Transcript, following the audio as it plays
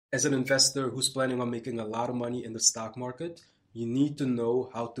As an investor who's planning on making a lot of money in the stock market, you need to know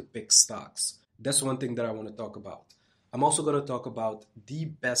how to pick stocks. That's one thing that I want to talk about. I'm also going to talk about the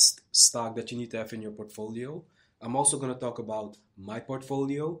best stock that you need to have in your portfolio. I'm also going to talk about my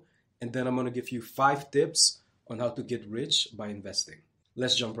portfolio, and then I'm going to give you 5 tips on how to get rich by investing.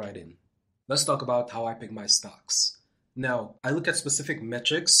 Let's jump right in. Let's talk about how I pick my stocks. Now, I look at specific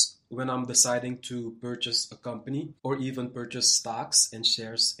metrics when I'm deciding to purchase a company or even purchase stocks and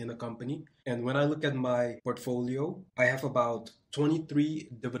shares in a company. And when I look at my portfolio, I have about 23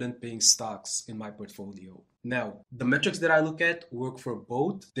 dividend paying stocks in my portfolio. Now, the metrics that I look at work for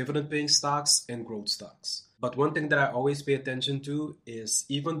both dividend paying stocks and growth stocks. But one thing that I always pay attention to is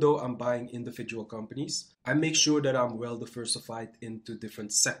even though I'm buying individual companies, I make sure that I'm well diversified into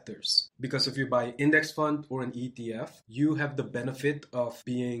different sectors. Because if you buy an index fund or an ETF, you have the benefit of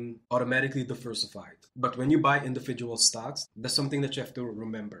being automatically diversified. But when you buy individual stocks, that's something that you have to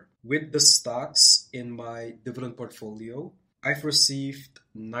remember. With the stocks in my dividend portfolio, I've received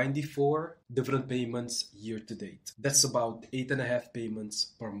 94 dividend payments year to date. That's about 8.5 payments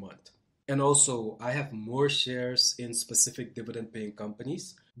per month. And also, I have more shares in specific dividend paying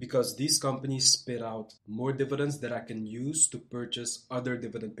companies because these companies spit out more dividends that I can use to purchase other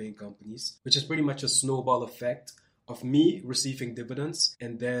dividend paying companies, which is pretty much a snowball effect of me receiving dividends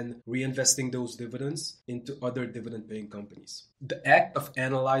and then reinvesting those dividends into other dividend paying companies. The act of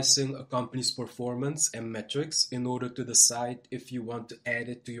analyzing a company's performance and metrics in order to decide if you want to add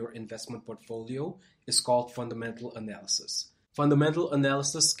it to your investment portfolio is called fundamental analysis. Fundamental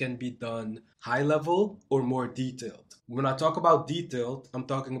analysis can be done high level or more detailed. When I talk about detailed, I'm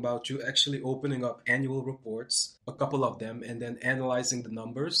talking about you actually opening up annual reports, a couple of them, and then analyzing the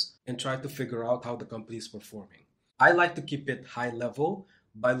numbers and try to figure out how the company is performing. I like to keep it high level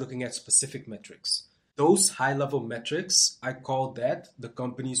by looking at specific metrics. Those high level metrics, I call that the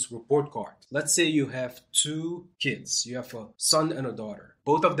company's report card. Let's say you have 2 kids. You have a son and a daughter.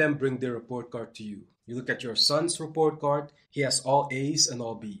 Both of them bring their report card to you. You look at your son's report card, he has all A's and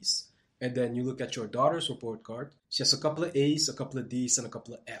all B's. And then you look at your daughter's report card, she has a couple of A's, a couple of D's, and a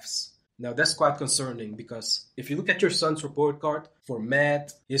couple of F's. Now that's quite concerning because if you look at your son's report card for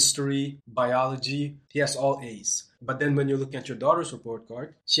math, history, biology, he has all A's. But then when you look at your daughter's report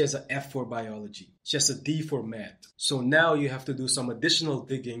card, she has an F for biology. She has a D for math. So now you have to do some additional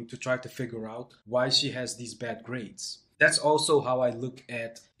digging to try to figure out why she has these bad grades. That's also how I look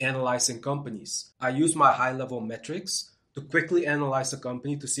at analyzing companies. I use my high-level metrics to quickly analyze a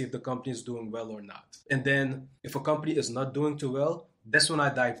company to see if the company is doing well or not. And then if a company is not doing too well, that's when I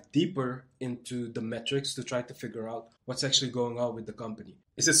dive deeper into the metrics to try to figure out what's actually going on with the company.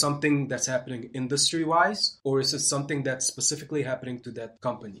 Is it something that's happening industry-wise, or is it something that's specifically happening to that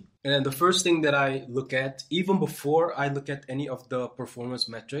company? And then the first thing that I look at, even before I look at any of the performance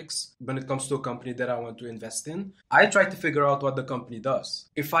metrics, when it comes to a company that I want to invest in, I try to figure out what the company does.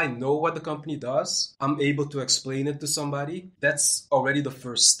 If I know what the company does, I'm able to explain it to somebody. That's already the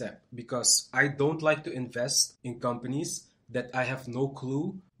first step because I don't like to invest in companies that I have no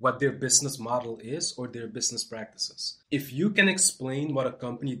clue what their business model is or their business practices. If you can explain what a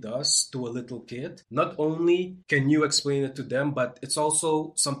company does to a little kid, not only can you explain it to them, but it's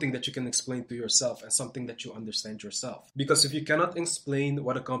also something that you can explain to yourself and something that you understand yourself. Because if you cannot explain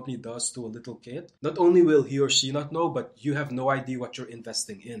what a company does to a little kid, not only will he or she not know, but you have no idea what you're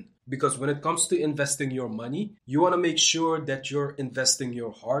investing in. Because when it comes to investing your money, you want to make sure that you're investing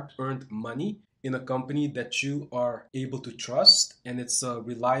your hard-earned money in a company that you are able to trust and it's a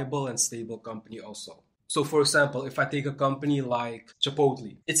reliable and stable company also. So for example, if I take a company like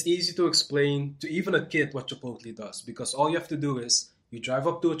Chipotle, it's easy to explain to even a kid what Chipotle does because all you have to do is you drive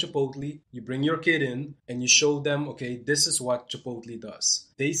up to a Chipotle, you bring your kid in, and you show them, okay, this is what Chipotle does.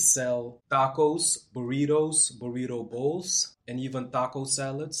 They sell tacos, burritos, burrito bowls, and even taco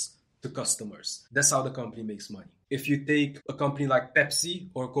salads to customers. That's how the company makes money. If you take a company like Pepsi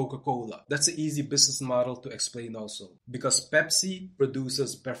or Coca-Cola, that's an easy business model to explain also. Because Pepsi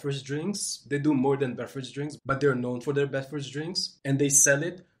produces beverage drinks. They do more than beverage drinks, but they're known for their beverage drinks. And they sell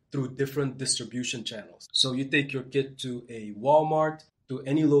it through different distribution channels. So you take your kid to a Walmart, to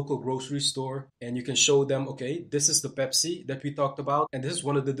any local grocery store, and you can show them, okay, this is the Pepsi that we talked about, and this is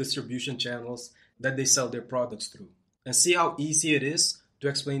one of the distribution channels that they sell their products through. And see how easy it is to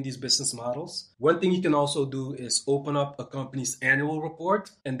explain these business models. One thing you can also do is open up a company's annual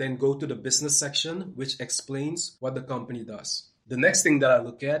report and then go to the business section, which explains what the company does. The next thing that I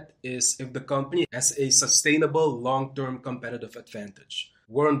look at is if the company has a sustainable long-term competitive advantage.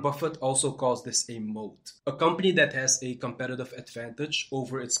 Warren Buffett also calls this a moat. A company that has a competitive advantage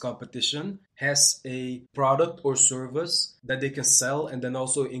over its competition has a product or service that they can sell and then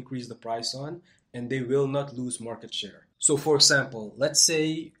also increase the price on, and they will not lose market share. So for example, let's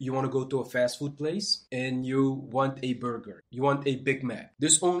say you want to go to a fast food place and you want a burger. You want a Big Mac.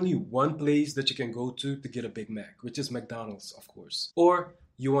 There's only one place that you can go to get a Big Mac, which is McDonald's, of course. Or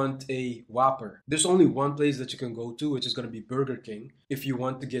you want a Whopper. There's only one place that you can go to, which is going to be Burger King, if you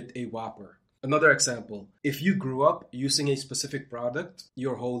want to get a Whopper. Another example, if you grew up using a specific product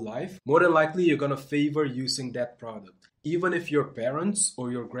your whole life, more than likely you're going to favor using that product, even if your parents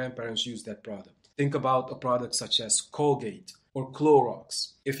or your grandparents use that product. Think about a product such as Colgate or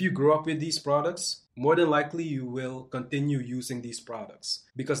Clorox. If you grew up with these products, more than likely you will continue using these products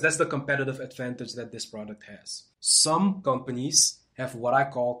because that's the competitive advantage that this product has. Some companies have what I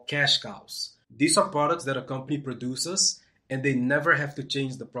call cash cows. These are products that a company produces and they never have to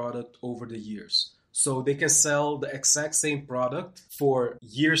change the product over the years. So they can sell the exact same product for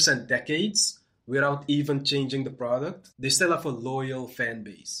years and decades without even changing the product. They still have a loyal fan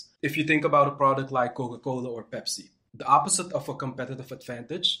base. If you think about a product like Coca-Cola or Pepsi, the opposite of a competitive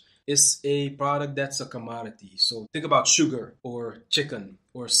advantage is a product that's a commodity. So think about sugar or chicken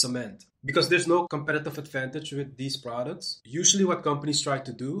or cement. Because there's no competitive advantage with these products, usually what companies try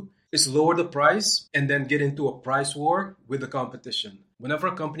to do is lower the price and then get into a price war with the competition. Whenever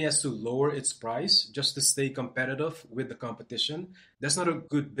a company has to lower its price just to stay competitive with the competition, that's not a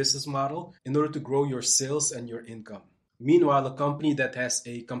good business model in order to grow your sales and your income. Meanwhile, a company that has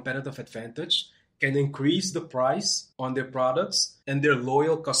a competitive advantage can increase the price on their products and their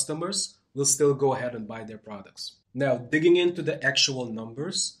loyal customers will still go ahead and buy their products. Now, digging into the actual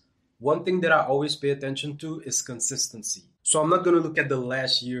numbers, one thing that I always pay attention to is consistency. So I'm not going to look at the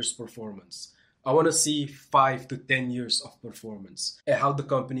last year's performance. I want to see 5 to 10 years of performance and how the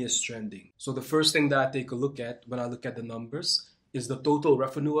company is trending. So the first thing that I take a look at when I look at the numbers is the total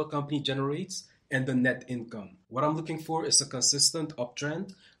revenue a company generates and the net income. What I'm looking for is a consistent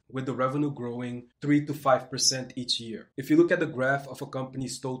uptrend with the revenue growing 3 to 5% each year. If you look at the graph of a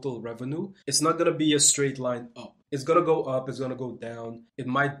company's total revenue, it's not going to be a straight line up. It's going to go up, it's going to go down. It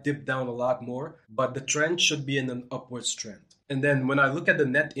might dip down a lot more, but the trend should be in an upwards trend. And then when I look at the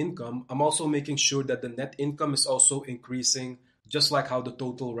net income, I'm also making sure that the net income is also increasing just like how the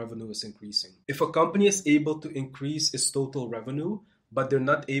total revenue is increasing. If a company is able to increase its total revenue, but they're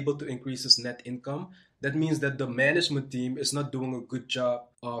not able to increase its net income, that means that the management team is not doing a good job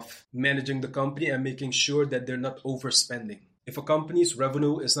of managing the company and making sure that they're not overspending. If a company's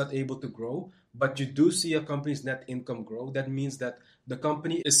revenue is not able to grow, but you do see a company's net income grow, that means that the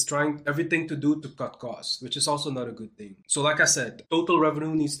company is trying everything to do to cut costs, which is also not a good thing. So like I said, total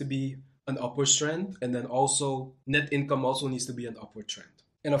revenue needs to be an upward trend, and then also net income also needs to be an upward trend.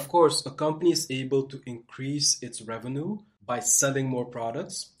 And of course, a company is able to increase its revenue by selling more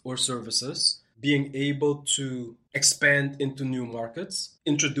products or services, being able to expand into new markets,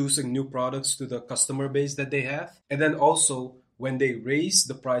 introducing new products to the customer base that they have, and then also when they raise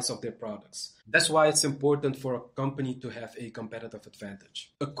the price of their products. That's why it's important for a company to have a competitive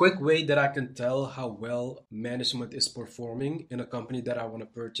advantage. A quick way that I can tell how well management is performing in a company that I want to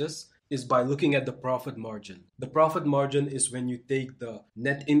purchase is by looking at the profit margin. The profit margin is when you take the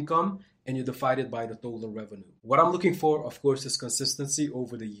net income and you divide it by the total revenue. What I'm looking for, of course, is consistency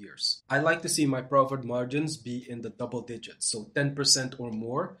over the years. I like to see my profit margins be in the double digits, so 10% or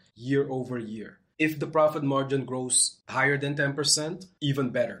more year over year. If the profit margin grows higher than 10%, even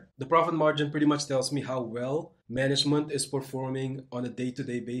better. The profit margin pretty much tells me how well management is performing on a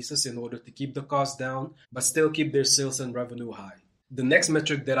day-to-day basis in order to keep the costs down, but still keep their sales and revenue high. The next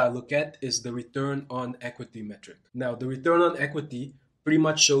metric that I look at is the return on equity metric. Now, the return on equity pretty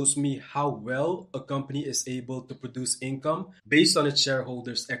much shows me how well a company is able to produce income based on its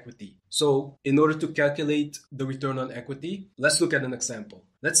shareholders' equity. So in order to calculate the return on equity, let's look at an example.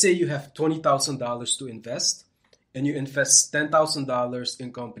 Let's say you have $20,000 to invest and you invest $10,000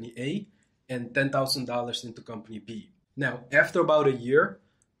 in company A and $10,000 into company B. Now, after about a year,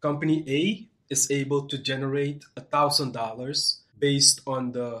 company A is able to generate $1,000 based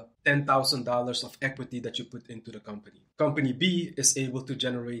on the $10,000 of equity that you put into the company. Company B is able to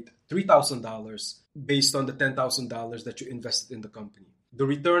generate $3,000 based on the $10,000 that you invested in the company. The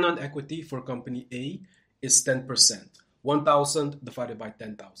return on equity for company A is 10%. 1,000 divided by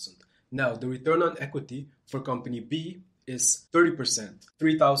 10,000. Now, the return on equity for company B is 30%.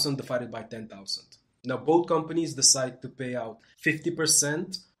 3,000 divided by 10,000. Now, both companies decide to pay out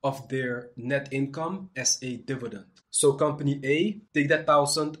 50% of their net income as a dividend. So company A, take that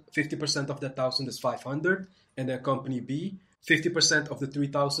 1,000, 50% of that 1,000 is 500, and then company B 50% of the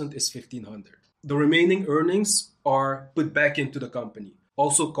 3,000 is 1,500. The remaining earnings are put back into the company,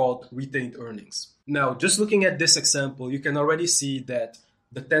 also called retained earnings. Now, just looking at this example, you can already see that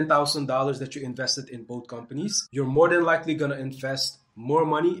the $10,000 that you invested in both companies, you're more than likely going to invest more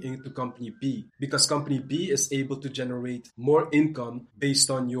money into company B because company B is able to generate more income based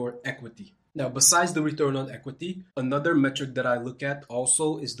on your equity. Now, besides the return on equity, another metric that I look at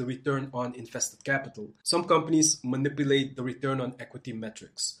also is the return on invested capital. Some companies manipulate the return on equity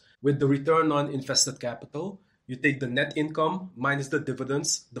metrics. With the return on invested capital, you take the net income minus the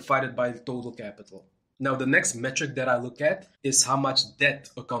dividends divided by the total capital. Now, the next metric that I look at is how much debt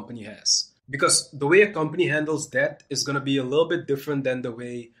a company has. Because the way a company handles debt is going to be a little bit different than the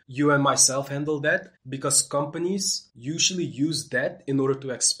way you and myself handle debt, because companies usually use debt in order to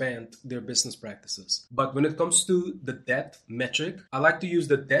expand their business practices. But when it comes to the debt metric, I like to use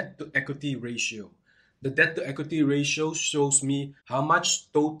the debt to equity ratio. The debt to equity ratio shows me how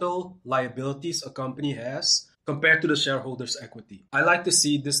much total liabilities a company has compared to the shareholders' equity. I like to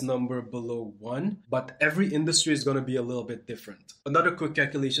see this number below 1, but every industry is going to be a little bit different. Another quick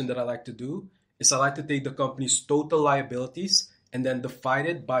calculation that I like to do is I like to take the company's total liabilities and then divide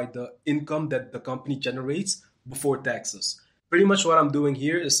it by the income that the company generates before taxes. Pretty much what I'm doing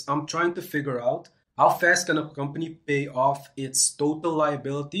here is I'm trying to figure out how fast can a company pay off its total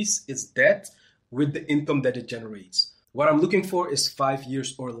liabilities, its debt, with the income that it generates. What I'm looking for is 5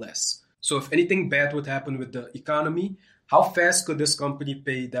 years or less. So if anything bad would happen with the economy, how fast could this company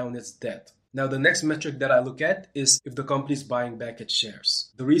pay down its debt? Now, the next metric that I look at is if the company is buying back its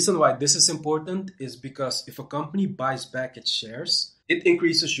shares. The reason why this is important is because if a company buys back its shares, it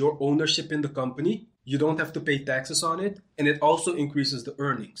increases your ownership in the company. You don't have to pay taxes on it, and it also increases the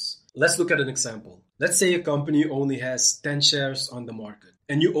earnings. Let's look at an example. Let's say a company only has 10 shares on the market,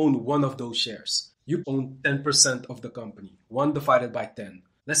 and you own one of those shares. You own 10% of the company, 1 divided by 10.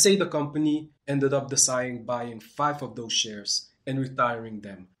 Let's say the company ended up deciding buying 5 of those shares and retiring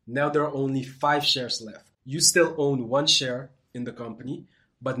them. Now there are only 5 shares left. You still own 1 share in the company,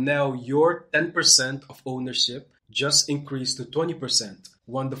 but now your 10% of ownership just increased to 20%.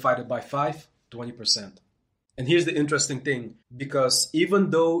 1 divided by 5, 20%. And here's the interesting thing, because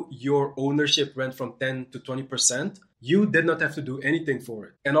even though your ownership went from 10 to 20%, you did not have to do anything for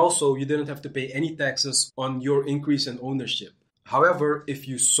it. And also, you didn't have to pay any taxes on your increase in ownership. However, if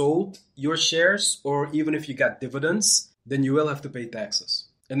you sold your shares or even if you got dividends, then you will have to pay taxes.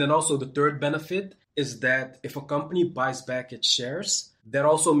 And then also the third benefit is that if a company buys back its shares, that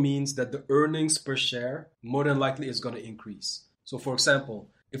also means that the earnings per share more than likely is going to increase. So for example,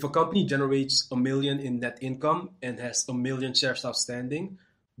 if a company generates $1 million in net income and has 1 million shares outstanding,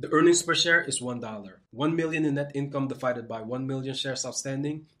 the earnings per share is $1. 1 million in net income divided by 1 million shares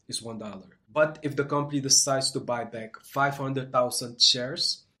outstanding is $1. But if the company decides to buy back 500,000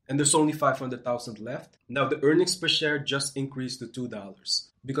 shares and there's only 500,000 left, now the earnings per share just increased to $2.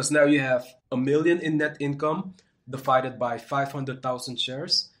 Because now you have 1 million in net income divided by 500,000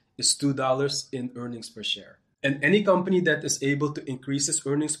 shares is $2 in earnings per share. And any company that is able to increase its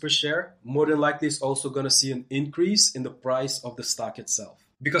earnings per share, more than likely is also going to see an increase in the price of the stock itself.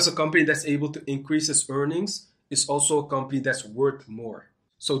 Because a company that's able to increase its earnings is also a company that's worth more.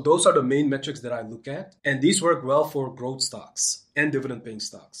 So those are the main metrics that I look at. And these work well for growth stocks and dividend-paying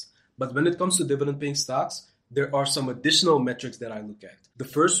stocks. But when it comes to dividend-paying stocks, there are some additional metrics that I look at. The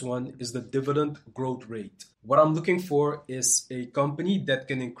first one is the dividend growth rate. What I'm looking for is a company that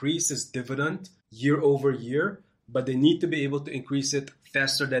can increase its dividend year over year, but they need to be able to increase it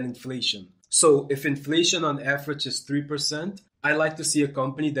faster than inflation. So if inflation on average is 3%, I like to see a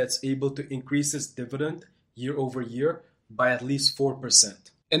company that's able to increase its dividend year over year by at least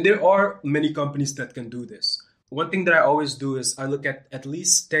 4%. And there are many companies that can do this. One thing that I always do is I look at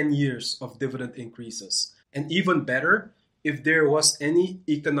least 10 years of dividend increases. And even better, if there was any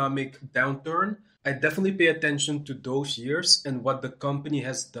economic downturn, I definitely pay attention to those years and what the company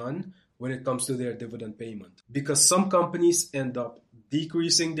has done when it comes to their dividend payment. Because some companies end up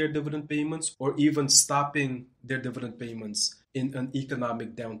decreasing their dividend payments or even stopping their dividend payments in an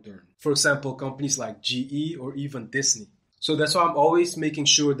economic downturn. For example, companies like GE or even Disney. So that's why I'm always making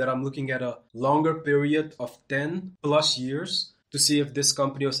sure that I'm looking at a longer period of 10 plus years to see if this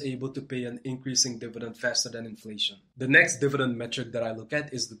company was able to pay an increasing dividend faster than inflation. The next dividend metric that I look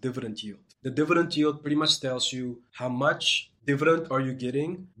at is the dividend yield. The dividend yield pretty much tells you how much dividend are you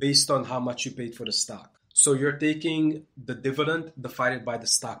getting based on how much you paid for the stock. So you're taking the dividend divided by the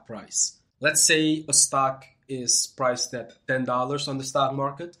stock price. Let's say a stock is priced at $10 on the stock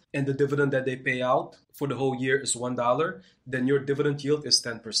market and the dividend that they pay out for the whole year is $1, then your dividend yield is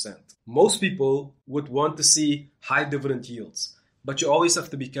 10%. Most people would want to see high dividend yields, but you always have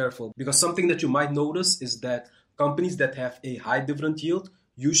to be careful because something that you might notice is that companies that have a high dividend yield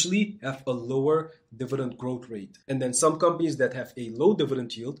usually have a lower dividend growth rate. And then some companies that have a low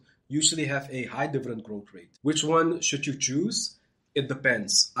dividend yield usually have a high dividend growth rate. Which one should you choose? It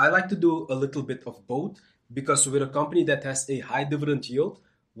depends. I like to do a little bit of both because with a company that has a high dividend yield,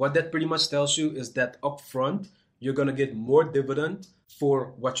 what that pretty much tells you is that upfront, you're going to get more dividend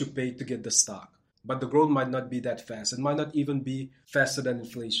for what you pay to get the stock. But the growth might not be that fast. It might not even be faster than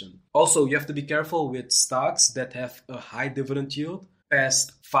inflation. Also, you have to be careful with stocks that have a high dividend yield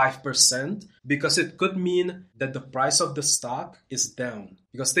past 5% because it could mean that the price of the stock is down.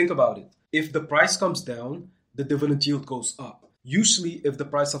 Because think about it. If the price comes down, the dividend yield goes up. Usually, if the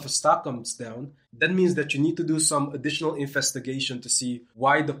price of a stock comes down, that means that you need to do some additional investigation to see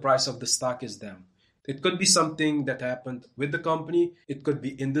why the price of the stock is down. It could be something that happened with the company. It could be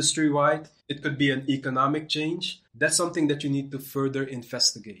industry-wide. It could be an economic change. That's something that you need to further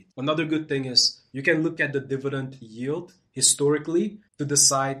investigate. Another good thing is you can look at the dividend yield historically to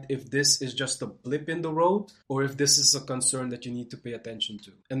decide if this is just a blip in the road or if this is a concern that you need to pay attention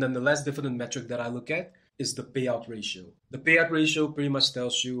to. And then the last dividend metric that I look at is the payout ratio. The payout ratio pretty much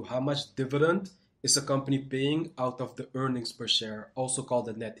tells you how much dividend is a company paying out of the earnings per share, also called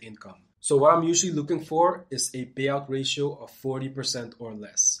the net income. So what I'm usually looking for is a payout ratio of 40% or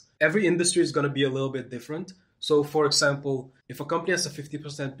less. Every industry is going to be a little bit different. So for example, if a company has a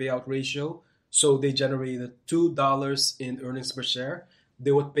 50% payout ratio, so they generated $2 in earnings per share,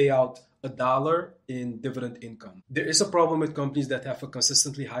 they would pay out $1 in dividend income. There is a problem with companies that have a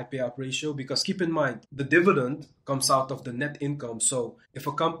consistently high payout ratio because keep in mind, the dividend comes out of the net income. So if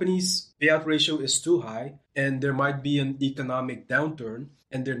a company's payout ratio is too high and there might be an economic downturn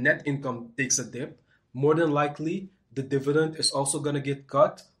and their net income takes a dip, more than likely the dividend is also going to get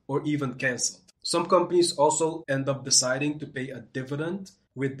cut or even canceled. Some companies also end up deciding to pay a dividend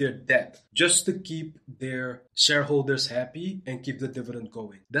with their debt just to keep their shareholders happy and keep the dividend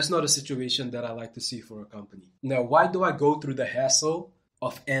going. That's not a situation that I like to see for a company. Now, why do I go through the hassle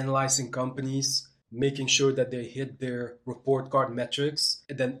of analyzing companies, making sure that they hit their report card metrics,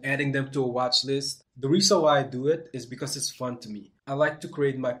 and then adding them to a watch list? The reason why I do it is because it's fun to me. I like to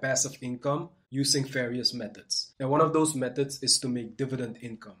create my passive income using various methods. And one of those methods is to make dividend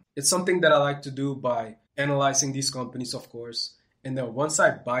income. It's something that I like to do by analyzing these companies, of course. And then once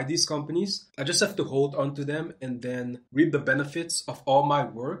I buy these companies, I just have to hold on to them and then reap the benefits of all my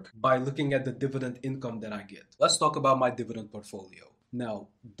work by looking at the dividend income that I get. Let's talk about my dividend portfolio. Now,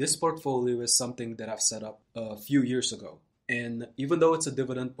 this portfolio is something that I've set up a few years ago. And even though it's a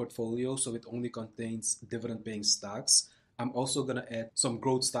dividend portfolio, so it only contains dividend-paying stocks, I'm also going to add some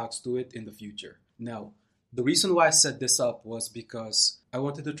growth stocks to it in the future. Now, the reason why I set this up was because I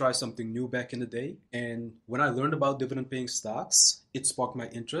wanted to try something new back in the day. And when I learned about dividend-paying stocks, it sparked my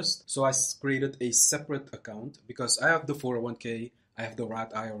interest. So I created a separate account because I have the 401k, I have the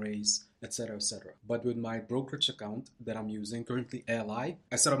Roth IRAs, etc., etc. But with my brokerage account that I'm using, currently Ally,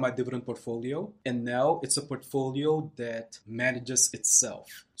 I set up my dividend portfolio. And now it's a portfolio that manages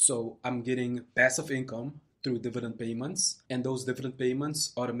itself. So I'm getting passive income through dividend payments, and those dividend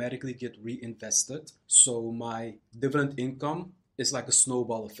payments automatically get reinvested. So my dividend income is like a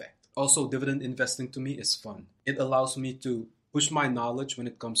snowball effect. Also, dividend investing to me is fun. It allows me to push my knowledge when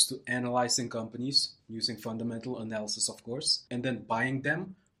it comes to analyzing companies using fundamental analysis, of course, and then buying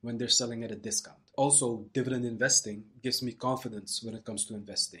them when they're selling at a discount. Also, dividend investing gives me confidence when it comes to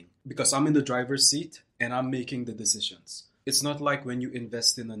investing because I'm in the driver's seat and I'm making the decisions. It's not like when you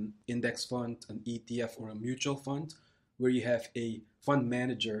invest in an index fund, an ETF, or a mutual fund where you have a fund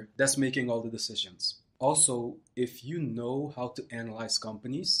manager that's making all the decisions. Also, if you know how to analyze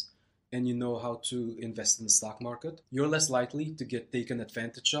companies and you know how to invest in the stock market, you're less likely to get taken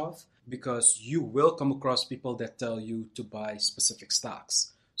advantage of because you will come across people that tell you to buy specific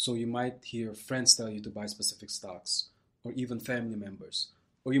stocks. So you might hear friends tell you to buy specific stocks or even family members.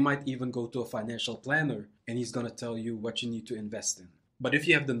 Or you might even go to a financial planner and he's going to tell you what you need to invest in. But if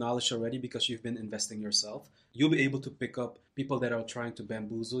you have the knowledge already because you've been investing yourself, you'll be able to pick up people that are trying to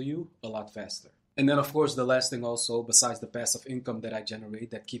bamboozle you a lot faster. And then, of course, the last thing also, besides the passive income that I generate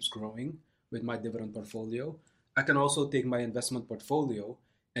that keeps growing with my dividend portfolio, I can also take my investment portfolio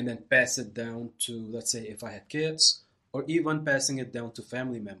and then pass it down to, let's say, if I had kids, or even passing it down to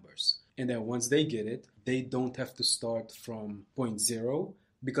family members. And then once they get it, they don't have to start from point zero,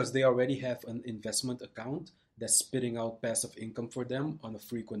 because they already have an investment account that's spitting out passive income for them on a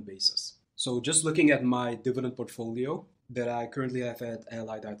frequent basis. So just looking at my dividend portfolio that I currently have at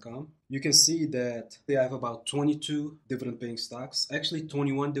ally.com, you can see that I have about 22 dividend paying stocks, actually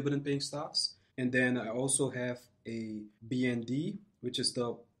 21 dividend paying stocks. And then I also have a BND, which is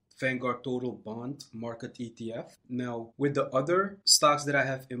the Vanguard Total Bond Market ETF. Now, with the other stocks that I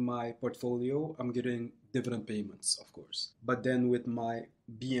have in my portfolio, I'm getting dividend payments, of course. But then with my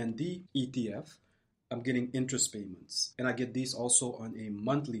BND ETF, I'm getting interest payments. And I get these also on a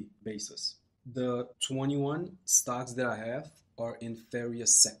monthly basis. The 21 stocks that I have are in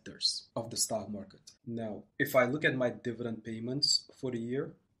various sectors of the stock market. Now, if I look at my dividend payments for the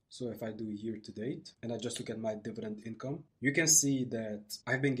year, so if I do year to date and I just look at my dividend income, you can see that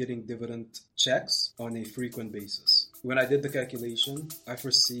I've been getting dividend checks on a frequent basis. When I did the calculation, I've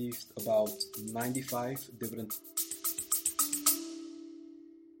received about 95 dividend.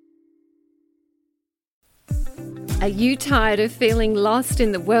 Are you tired of feeling lost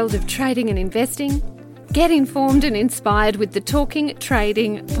in the world of trading and investing? Get informed and inspired with the Talking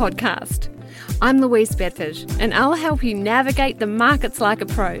Trading podcast. I'm Louise Bedford, and I'll help you navigate the markets like a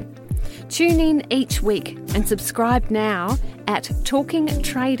pro. Tune in each week and subscribe now at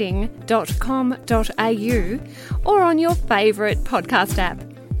talkingtrading.com.au or on your favourite podcast app.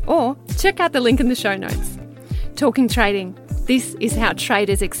 Or check out the link in the show notes. Talking Trading. This is how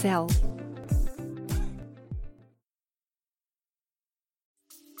traders excel.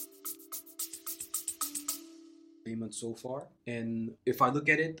 Payment so far, and if I look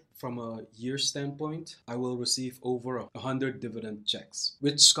at it from a year standpoint, I will receive over 100 dividend checks,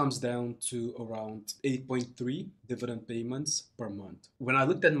 which comes down to around 8.3 dividend payments per month. When I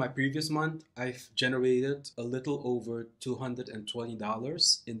looked at my previous month, I've generated a little over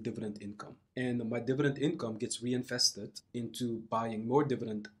 $220 in dividend income, and my dividend income gets reinvested into buying more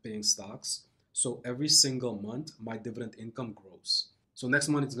dividend paying stocks. So every single month my dividend income grows. So next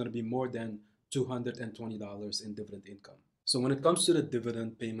month it's going to be more than $220 in dividend income. So when it comes to the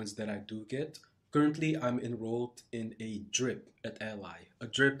dividend payments that I do get, currently I'm enrolled in a DRIP at Ally. A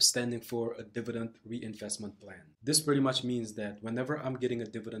DRIP standing for a dividend reinvestment plan. This pretty much means that whenever I'm getting a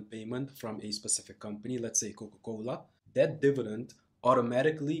dividend payment from a specific company, let's say Coca-Cola, that dividend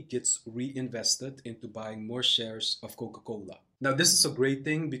automatically gets reinvested into buying more shares of Coca-Cola. Now, this is a great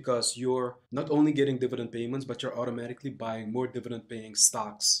thing because you're not only getting dividend payments, but you're automatically buying more dividend paying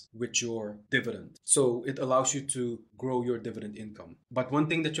stocks with your dividend. So it allows you to grow your dividend income. But one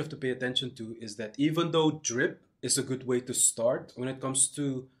thing that you have to pay attention to is that even though DRIP is a good way to start when it comes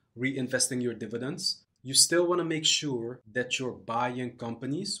to reinvesting your dividends, you still want to make sure that you're buying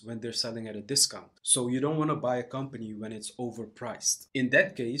companies when they're selling at a discount. So you don't want to buy a company when it's overpriced. In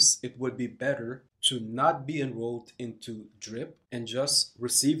that case, it would be better to not be enrolled into DRIP and just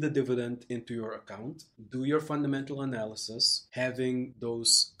receive the dividend into your account, do your fundamental analysis, having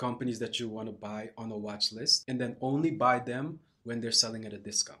those companies that you want to buy on a watch list, and then only buy them when they're selling at a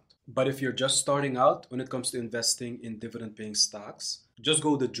discount. But if you're just starting out when it comes to investing in dividend paying stocks, just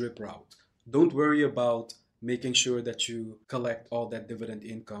go the DRIP route. Don't worry about making sure that you collect all that dividend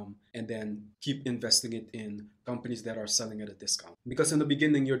income and then keep investing it in companies that are selling at a discount. Because in the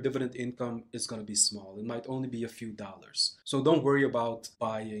beginning, your dividend income is going to be small. It might only be a few dollars. So don't worry about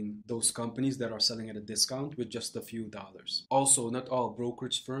buying those companies that are selling at a discount with just a few dollars. Also, not all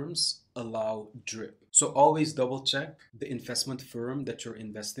brokerage firms allow DRIP. So always double check the investment firm that you're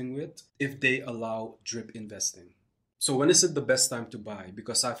investing with if they allow DRIP investing. So when is it the best time to buy?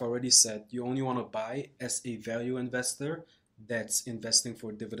 Because I've already said you only want to buy as a value investor that's investing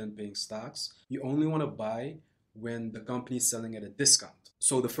for dividend paying stocks. You only want to buy when the company is selling at a discount.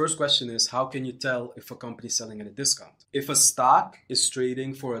 So the first question is, how can you tell if a company is selling at a discount? If a stock is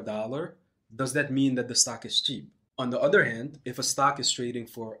trading for $1, does that mean that the stock is cheap? On the other hand, if a stock is trading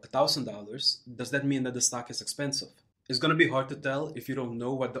for $1,000, does that mean that the stock is expensive? It's going to be hard to tell if you don't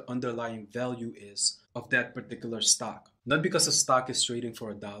know what the underlying value is of that particular stock. Not because a stock is trading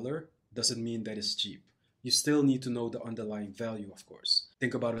for $1 doesn't mean that it's cheap. You still need to know the underlying value, of course.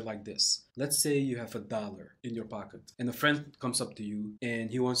 Think about it like this. Let's say you have $1 in your pocket and a friend comes up to you and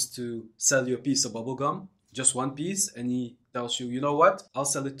he wants to sell you a piece of bubble gum, just one piece, and he tells you, you know what? I'll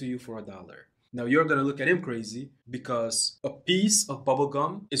sell it to you for $1. Now you're going to look at him crazy because a piece of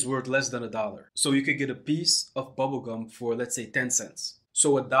bubblegum is worth less than $1. So you could get a piece of bubblegum for, let's say, 10 cents.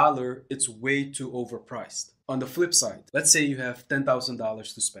 So $1, it's way too overpriced. On the flip side, let's say you have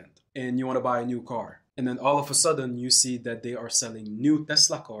 $10,000 to spend and you want to buy a new car. And then all of a sudden you see that they are selling new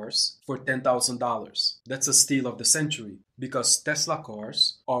Tesla cars for $10,000. That's a steal of the century because Tesla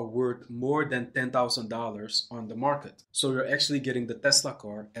cars are worth more than $10,000 on the market. So you're actually getting the Tesla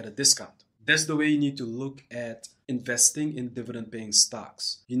car at a discount. That's the way you need to look at investing in dividend paying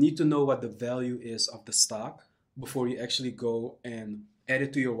stocks. You need to know what the value is of the stock before you actually go and add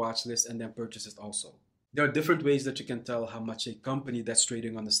it to your watch list and then purchase it also. There are different ways that you can tell how much a company that's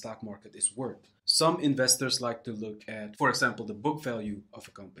trading on the stock market is worth. Some investors like to look at, for example, the book value of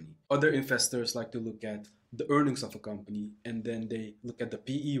a company. Other investors like to look at the earnings of a company, and then they look at the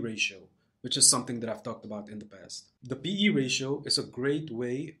PE ratio, which is something that I've talked about in the past. The PE ratio is a great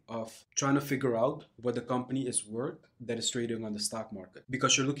way of trying to figure out what the company is worth that is trading on the stock market,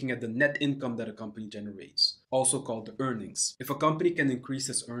 because you're looking at the net income that a company generates, also called the earnings. If a company can increase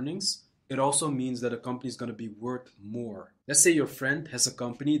its earnings, it also means that a company is going to be worth more. Let's say your friend has a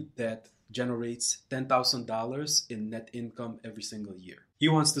company that generates $10,000 in net income every single year. He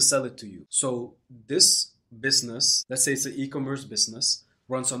wants to sell it to you. So this business, let's say it's an e-commerce business,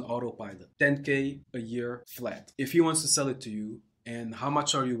 runs on autopilot, $10K a year flat. If he wants to sell it to you, and how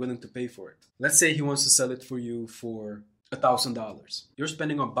much are you willing to pay for it? Let's say he wants to sell it for you for $1,000. You're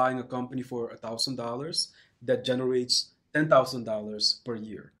spending on buying a company for $1,000 that generates $10,000 per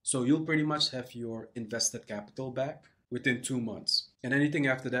year. So you'll pretty much have your invested capital back within 2 months. And anything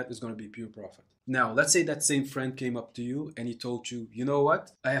after that is going to be pure profit. Now, let's say that same friend came up to you and he told you, you know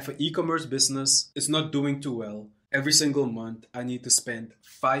what? I have an e-commerce business. It's not doing too well. Every single month, I need to spend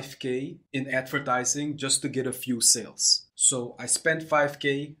 $5K in advertising just to get a few sales. So I spent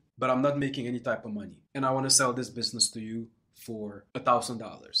 $5K, but I'm not making any type of money. And I want to sell this business to you for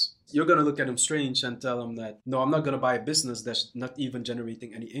 $1,000. You're going to look at him strange and tell him that, no, I'm not going to buy a business that's not even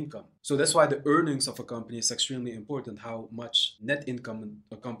generating any income. So that's why the earnings of a company is extremely important, how much net income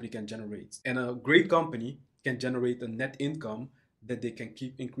a company can generate. And a great company can generate a net income that they can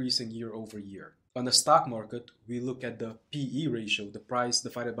keep increasing year over year. On the stock market, we look at the PE ratio, the price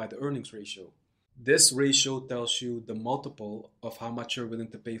divided by the earnings ratio. This ratio tells you the multiple of how much you're willing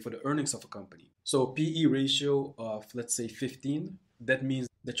to pay for the earnings of a company. So a PE ratio of, let's say, 15, that means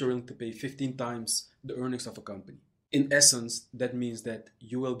that you're willing to pay 15 times the earnings of a company. In essence, that means that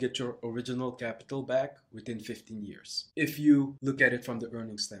you will get your original capital back within 15 years, if you look at it from the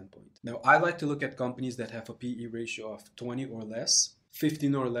earnings standpoint. Now, I like to look at companies that have a PE ratio of 20 or less.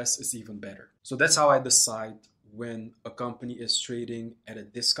 15 or less is even better. So that's how I decide when a company is trading at a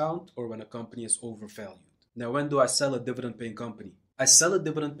discount or when a company is overvalued. Now, when do I sell a dividend-paying company? I sell a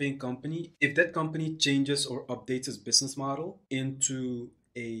dividend-paying company if that company changes or updates its business model into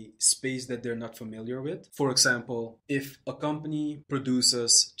a space that they're not familiar with. For example, if a company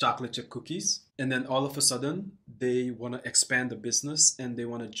produces chocolate chip cookies and then all of a sudden they want to expand the business and they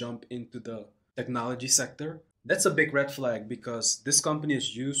want to jump into the technology sector, that's a big red flag, because this company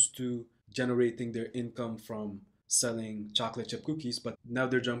is used to generating their income from selling chocolate chip cookies, but now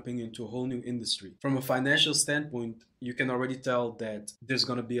they're jumping into a whole new industry. From a financial standpoint, you can already tell that there's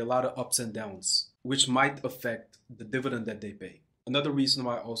going to be a lot of ups and downs, which might affect the dividend that they pay. Another reason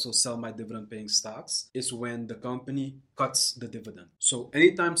why I also sell my dividend paying stocks is when the company cuts the dividend. So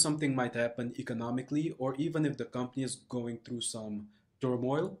anytime something might happen economically, or even if the company is going through some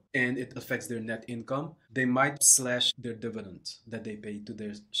turmoil and it affects their net income, they might slash their dividend that they pay to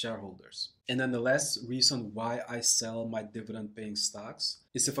their shareholders. And then the last reason why I sell my dividend paying stocks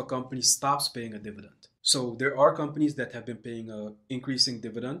is if a company stops paying a dividend. So there are companies that have been paying an increasing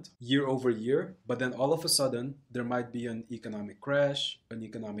dividend year over year, but then all of a sudden there might be an economic crash, an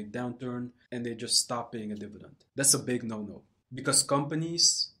economic downturn, and they just stop paying a dividend. That's a big no-no, because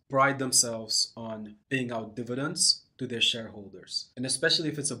companies pride themselves on paying out dividends to their shareholders. And especially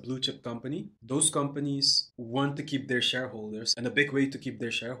if it's a blue chip company, those companies want to keep their shareholders. And a big way to keep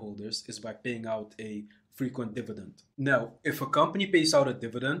their shareholders is by paying out a frequent dividend. Now, if a company pays out a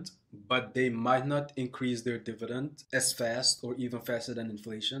dividend, but they might not increase their dividend as fast or even faster than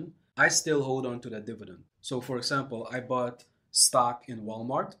inflation, I still hold on to that dividend. So for example, I bought stock in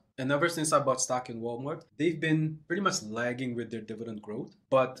Walmart. And ever since I bought stock in Walmart, they've been pretty much lagging with their dividend growth.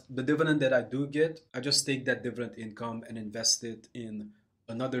 But the dividend that I do get, I just take that dividend income and invest it in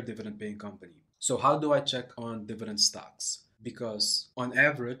another dividend paying company. So how do I check on dividend stocks? Because on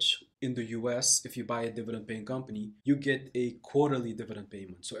average, in the US, if you buy a dividend paying company, you get a quarterly dividend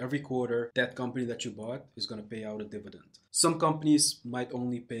payment. So every quarter, that company that you bought is going to pay out a dividend. Some companies might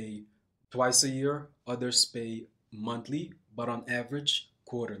only pay twice a year, others pay monthly, but on average,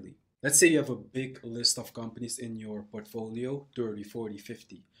 quarterly. Let's say you have a big list of companies in your portfolio, 30, 40,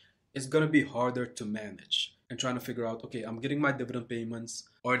 50. It's going to be harder to manage and trying to figure out, okay, I'm getting my dividend payments.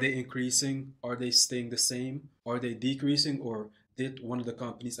 Are they increasing? Are they staying the same? Are they decreasing? Or did one of the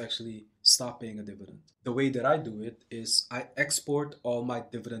companies actually stop paying a dividend? The way that I do it is I export all my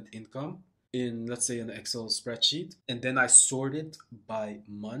dividend income in, let's say, an Excel spreadsheet, and then I sort it by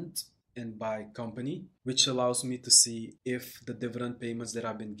month and by company, which allows me to see if the dividend payments that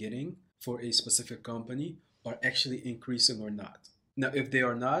I've been getting for a specific company are actually increasing or not. Now, if they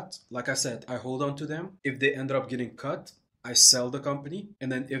are not, like I said, I hold on to them. If they end up getting cut, I sell the company.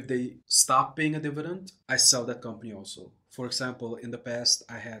 And then if they stop paying a dividend, I sell that company also. For example, in the past,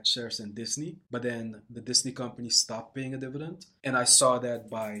 I had shares in Disney, but then the Disney company stopped paying a dividend. And I saw that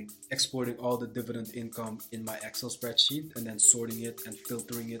by exporting all the dividend income in my Excel spreadsheet and then sorting it and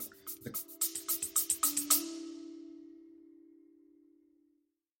filtering it.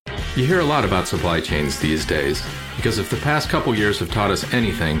 You hear a lot about supply chains these days, because if the past couple years have taught us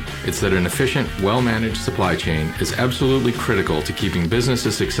anything, it's that an efficient, well-managed supply chain is absolutely critical to keeping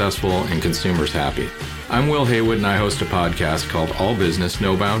businesses successful and consumers happy. I'm Will Haywood, and I host a podcast called All Business,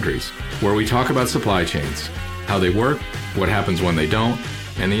 No Boundaries, where we talk about supply chains, how they work, what happens when they don't,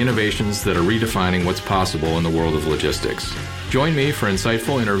 and the innovations that are redefining what's possible in the world of logistics. Join me for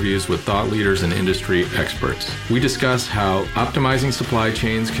insightful interviews with thought leaders and industry experts. We discuss how optimizing supply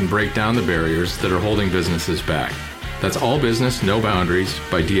chains can break down the barriers that are holding businesses back. That's All Business, No Boundaries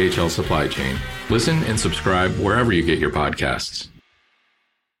by DHL Supply Chain. Listen and subscribe wherever you get your podcasts.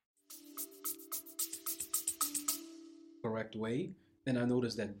 Correct way. And I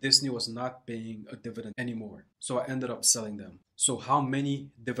noticed that Disney was not paying a dividend anymore. So I ended up selling them. So how many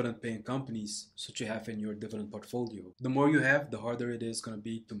dividend paying companies should you have in your dividend portfolio? The more you have, the harder it is going to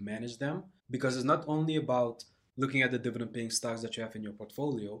be to manage them, because it's not only about looking at the dividend paying stocks that you have in your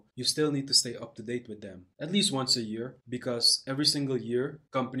portfolio, you still need to stay up to date with them at least once a year, because every single year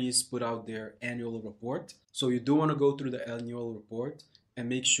companies put out their annual report. So you do want to go through the annual report and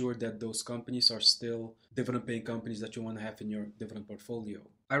make sure that those companies are still dividend paying companies that you want to have in your dividend portfolio.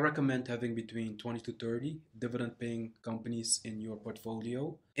 I recommend having between 20 to 30 dividend paying companies in your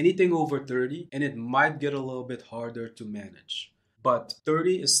portfolio. Anything over 30, and it might get a little bit harder to manage. But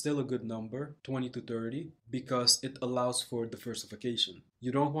 30 is still a good number, 20 to 30, because it allows for diversification.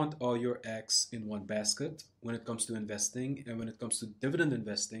 You don't want all your eggs in one basket when it comes to investing, and when it comes to dividend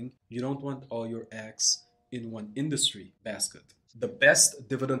investing, you don't want all your eggs in one industry basket. The best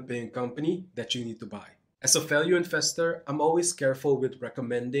dividend paying company that you need to buy. As a value investor, I'm always careful with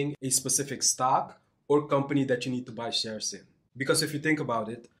recommending a specific stock or company that you need to buy shares in. Because if you think about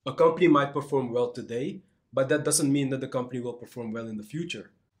it, a company might perform well today, but that doesn't mean that the company will perform well in the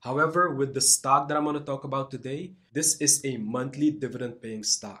future. However, with the stock that I'm going to talk about today, this is a monthly dividend paying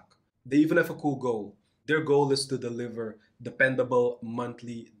stock. They even have a cool goal. Their goal is to deliver dependable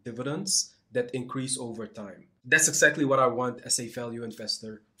monthly dividends that increase over time. That's exactly what I want as a value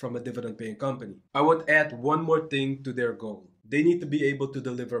investor from a dividend paying company. I would add one more thing to their goal. They need to be able to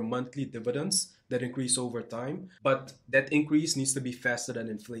deliver monthly dividends that increase over time, but that increase needs to be faster than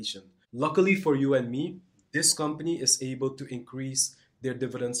inflation. Luckily for you and me, this company is able to increase their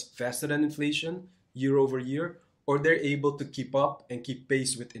dividends faster than inflation year over year, or they're able to keep up and keep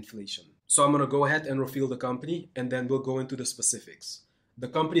pace with inflation. So I'm going to go ahead and reveal the company, and then we'll go into the specifics. The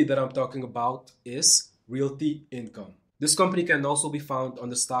company that I'm talking about is Realty Income. This company can also be found on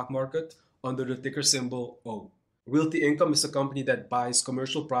the stock market under the ticker symbol O. Realty Income is a company that buys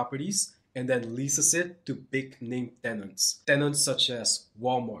commercial properties and then leases it to big name tenants. Tenants such as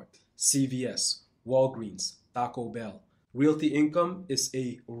Walmart, CVS, Walgreens, Taco Bell. Realty Income is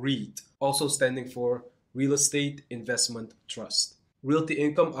a REIT, also standing for Real Estate Investment Trust. Realty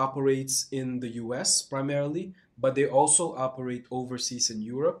Income operates in the US primarily, but they also operate overseas in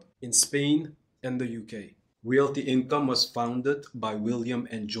Europe, in Spain, and the UK. Realty Income was founded by William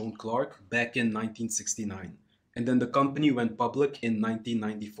and Joan Clark back in 1969. And then the company went public in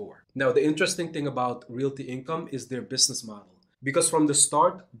 1994. Now, the interesting thing about Realty Income is their business model. Because from the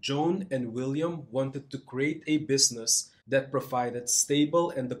start, Joan and William wanted to create a business that provided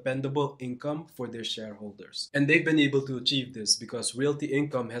stable and dependable income for their shareholders. And they've been able to achieve this because Realty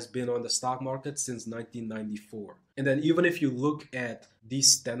Income has been on the stock market since 1994. And then even if you look at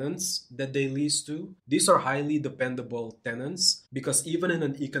these tenants that they lease to, these are highly dependable tenants because even in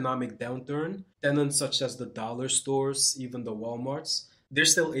an economic downturn, tenants such as the dollar stores, even the Walmarts, they're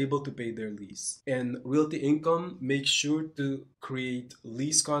still able to pay their lease. And Realty Income makes sure to create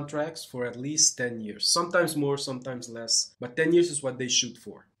lease contracts for at least 10 years. Sometimes more, sometimes less, but 10 years is what they shoot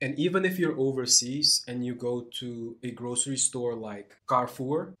for. And even if you're overseas and you go to a grocery store like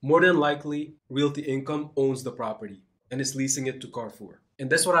Carrefour, more than likely, Realty Income owns the property and is leasing it to Carrefour. And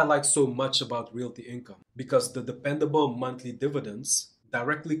that's what I like so much about Realty Income, because the dependable monthly dividends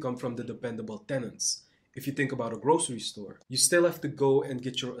directly come from the dependable tenants. If you think about a grocery store, you still have to go and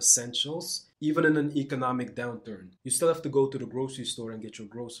get your essentials, even in an economic downturn. You still have to go to the grocery store and get your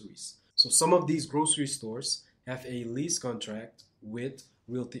groceries. So some of these grocery stores have a lease contract with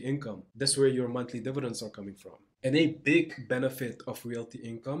Realty Income. That's where your monthly dividends are coming from. And a big benefit of Realty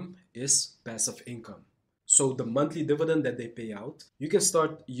Income is passive income. So the monthly dividend that they pay out, you can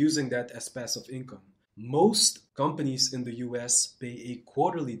start using that as passive income. Most companies in the US pay a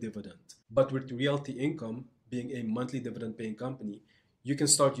quarterly dividend, but with Realty Income being a monthly dividend paying company, you can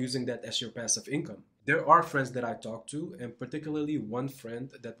start using that as your passive income. There are friends that I talk to, and particularly one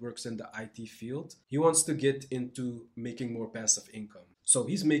friend that works in the IT field. He wants to get into making more passive income. So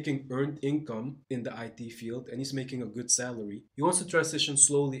he's making earned income in the IT field and he's making a good salary. He wants to transition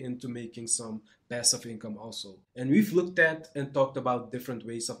slowly into making some passive income also. And we've looked at and talked about different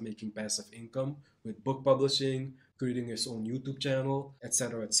ways of making passive income with book publishing, creating his own YouTube channel,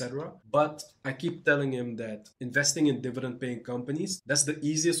 etc., etc. But I keep telling him that investing in dividend-paying companies, that's the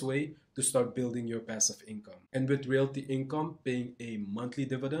easiest way to start building your passive income. And with Realty Income paying a monthly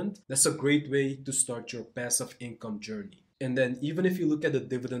dividend, that's a great way to start your passive income journey. And then even if you look at the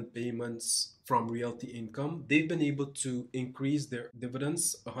dividend payments from Realty Income, they've been able to increase their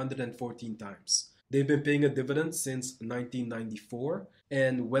dividends 114 times. They've been paying a dividend since 1994.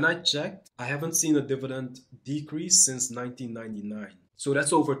 And when I checked, I haven't seen a dividend decrease since 1999. So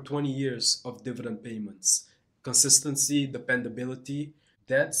that's over 20 years of dividend payments. Consistency, dependability,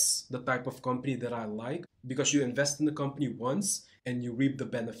 that's the type of company that I like because you invest in the company once and you reap the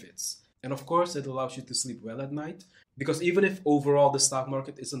benefits. And of course, it allows you to sleep well at night because even if overall the stock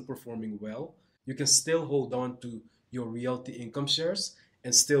market isn't performing well, you can still hold on to your Realty Income shares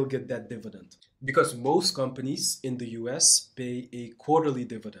and still get that dividend. Because most companies in the US pay a quarterly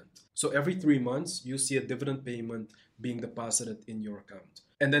dividend. So every 3 months, you see a dividend payment being deposited in your account.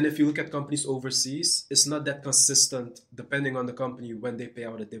 And then if you look at companies overseas, it's not that consistent depending on the company when they pay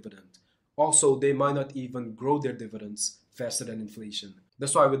out a dividend. Also, they might not even grow their dividends faster than inflation.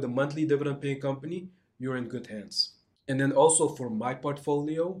 That's why with the monthly dividend paying company, you're in good hands. And then also for my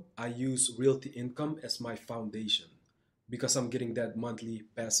portfolio, I use Realty Income as my foundation because I'm getting that monthly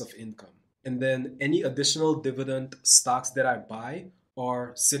passive income. And then any additional dividend stocks that I buy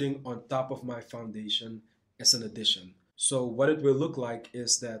are sitting on top of my foundation as an addition. So what it will look like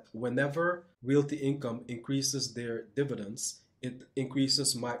is that whenever Realty Income increases their dividends, it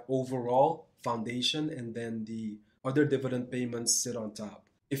increases my overall foundation and then the other dividend payments sit on top.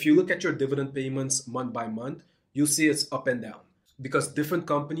 If you look at your dividend payments month by month, you'll see it's up and down because different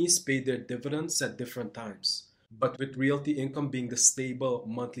companies pay their dividends at different times. But with Realty Income being the stable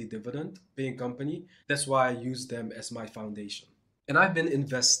monthly dividend paying company, that's why I use them as my foundation. And I've been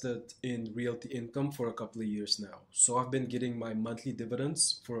invested in Realty Income for a couple of years now. So I've been getting my monthly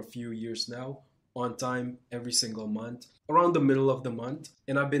dividends for a few years now, on time every single month, around the middle of the month.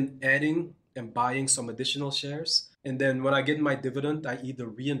 And I've been adding and buying some additional shares. And then when I get my dividend, I either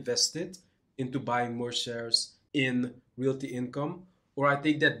reinvest it into buying more shares in Realty Income, or I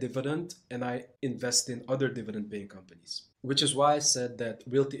take that dividend and I invest in other dividend-paying companies. Which is why I said that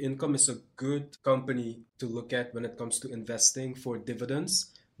Realty Income is a good company to look at when it comes to investing for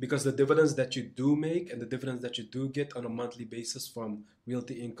dividends, because the dividends that you do make and the dividends that you do get on a monthly basis from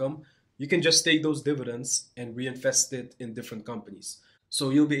Realty Income, you can just take those dividends and reinvest it in different companies. So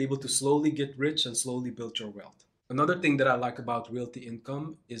you'll be able to slowly get rich and slowly build your wealth. Another thing that I like about Realty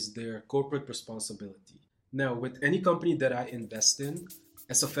Income is their corporate responsibility. Now, with any company that I invest in,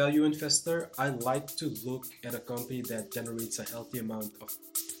 as a value investor, I like to look at a company that generates a healthy amount of.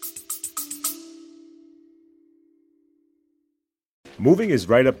 Moving is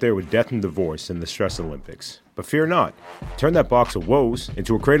right up there with death and divorce in the Stress Olympics. But fear not. Turn that box of woes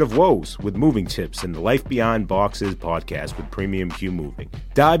into a crate of woes with moving tips in the Life Beyond Boxes podcast with Premium Q Moving.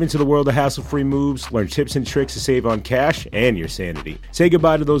 Dive into the world of hassle-free moves, learn tips and tricks to save on cash and your sanity. Say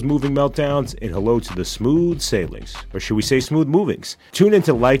goodbye to those moving meltdowns and hello to the smooth sailings. Or should we say smooth movings? Tune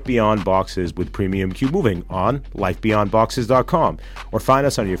into Life Beyond Boxes with Premium Q Moving on lifebeyondboxes.com or find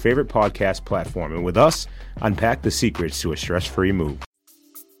us on your favorite podcast platform. And with us, unpack the secrets to a stress-free move.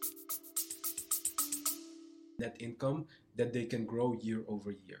 Net income that they can grow year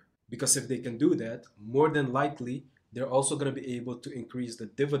over year. Because if they can do that, more than likely, they're also going to be able to increase the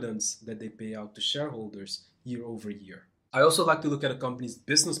dividends that they pay out to shareholders year over year. I also like to look at a company's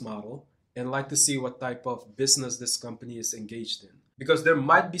business model and like to see what type of business this company is engaged in. Because there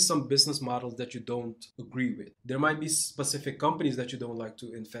might be some business models that you don't agree with. There might be specific companies that you don't like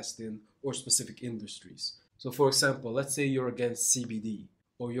to invest in or specific industries. So for example, let's say you're against CBD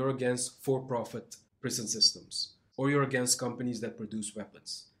or you're against for-profit prison systems, or you're against companies that produce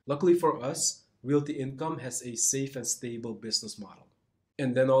weapons. Luckily for us, Realty Income has a safe and stable business model.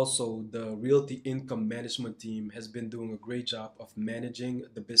 And then also the Realty Income management team has been doing a great job of managing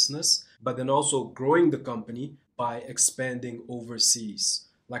the business, but then also growing the company by expanding overseas,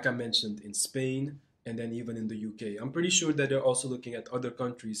 like I mentioned, in Spain and then even in the UK. I'm pretty sure that they're also looking at other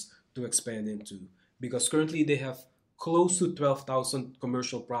countries to expand into, because currently they have close to 12,000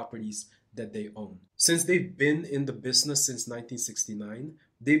 commercial properties that they own. Since they've been in the business since 1969,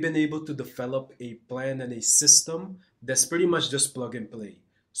 they've been able to develop a plan and a system that's pretty much just plug and play.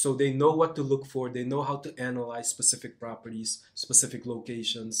 So they know what to look for, they know how to analyze specific properties, specific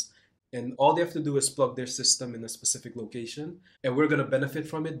locations, and all they have to do is plug their system in a specific location, and we're going to benefit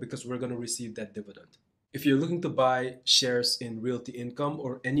from it because we're going to receive that dividend. If you're looking to buy shares in Realty Income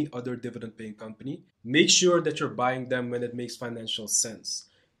or any other dividend-paying company, make sure that you're buying them when it makes financial sense.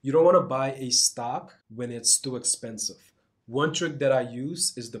 You don't want to buy a stock when it's too expensive. One trick that I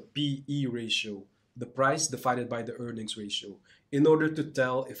use is the PE ratio, the price divided by the earnings ratio, in order to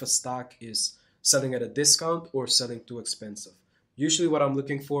tell if a stock is selling at a discount or selling too expensive. Usually what I'm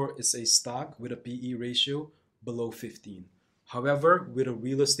looking for is a stock with a PE ratio below 15. However, with a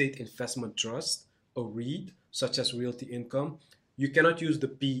real estate investment trust, a REIT, such as Realty Income, you cannot use the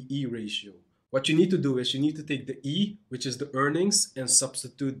PE ratio. What you need to do is you need to take the E, which is the earnings, and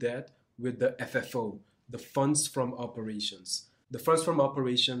substitute that with the FFO, the funds from operations. The funds from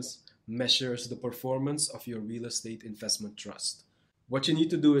operations measures the performance of your real estate investment trust. What you need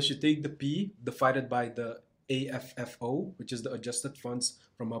to do is you take the P divided by the AFFO, which is the adjusted funds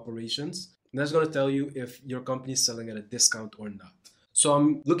from operations. And that's going to tell you if your company is selling at a discount or not. So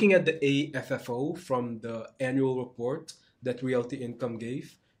I'm looking at the AFFO from the annual report that Realty Income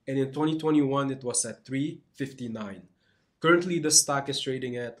gave. And in 2021, it was at $3.59. Currently, the stock is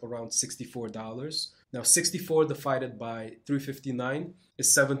trading at around $64. Now, 64 divided by 359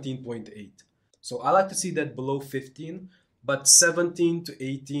 is 17.8. So I like to see that below 15, but 17 to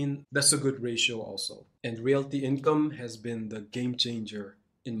 18, that's a good ratio also. And Realty Income has been the game changer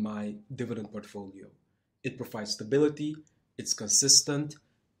in my dividend portfolio. It provides stability, it's consistent.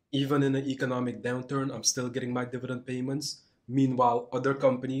 Even in an economic downturn, I'm still getting my dividend payments. Meanwhile, other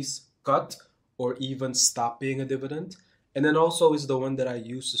companies cut or even stop paying a dividend. And then also is the one that I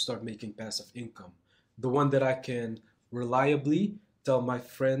use to start making passive income. The one that I can reliably tell my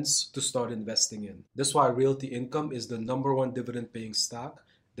friends to start investing in. That's why Realty Income is the number one dividend paying stock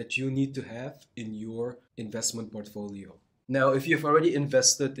that you need to have in your investment portfolio. Now, if you've already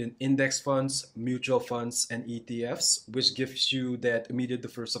invested in index funds, mutual funds, and ETFs, which gives you that immediate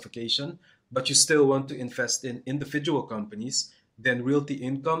diversification, but you still want to invest in individual companies, then Realty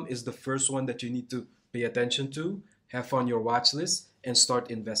Income is the first one that you need to pay attention to, have on your watch list, and start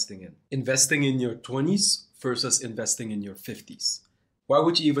investing in. Investing in your 20s versus investing in your 50s. Why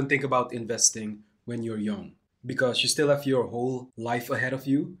would you even think about investing when you're young? Because you still have your whole life ahead of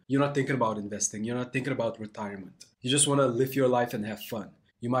you. You're not thinking about investing. You're not thinking about retirement. You just want to live your life and have fun.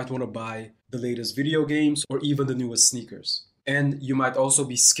 You might want to buy the latest video games or even the newest sneakers. And you might also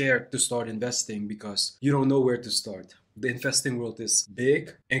be scared to start investing because you don't know where to start. The investing world is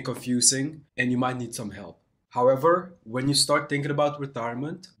big and confusing, and you might need some help. However, when you start thinking about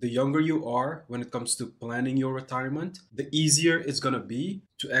retirement, the younger you are when it comes to planning your retirement, the easier it's going to be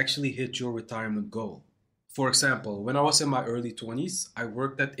to actually hit your retirement goal. For example, when I was in my early 20s, I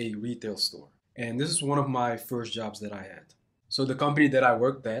worked at a retail store. And this is one of my first jobs that I had. So the company that I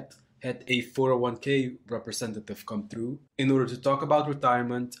worked at had a 401k representative come through in order to talk about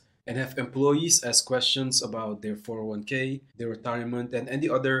retirement and have employees ask questions about their 401k, their retirement, and any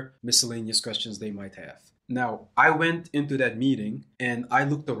other miscellaneous questions they might have. Now, I went into that meeting and I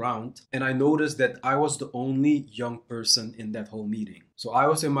looked around and I noticed that I was the only young person in that whole meeting. So I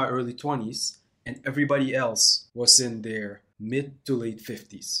was in my early 20s and everybody else was in their mid to late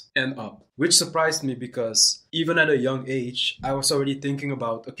 50s and up, which surprised me because even at a young age, I was already thinking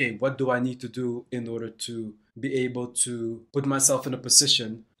about, okay, what do I need to do in order to be able to put myself in a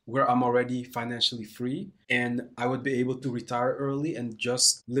position where I'm already financially free and I would be able to retire early and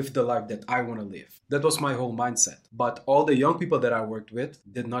just live the life that I want to live. That was my whole mindset. But all the young people that I worked with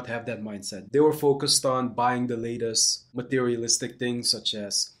did not have that mindset. They were focused on buying the latest materialistic things such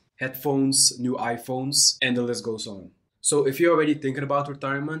as headphones, new iPhones, and the list goes on. So if you're already thinking about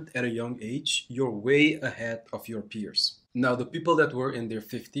retirement at a young age, you're way ahead of your peers. Now, the people that were in their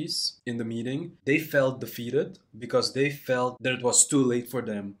 50s in the meeting, they felt defeated because they felt that it was too late for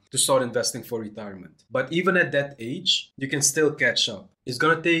them to start investing for retirement. But even at that age, you can still catch up. It's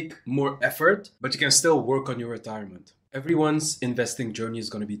going to take more effort, but you can still work on your retirement. Everyone's investing journey is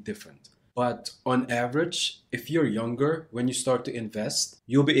going to be different. But on average, if you're younger, when you start to invest,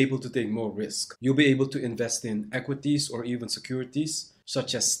 you'll be able to take more risk. You'll be able to invest in equities or even securities,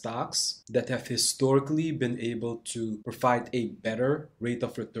 such as stocks that have historically been able to provide a better rate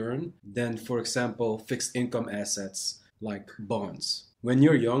of return than, for example, fixed income assets like bonds. When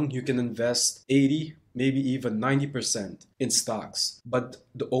you're young, you can invest 80, maybe even 90% in stocks. But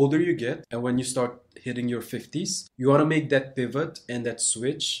the older you get, and when you start hitting your 50s, you want to make that pivot and that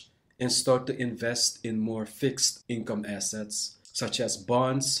switch and start to invest in more fixed income assets, such as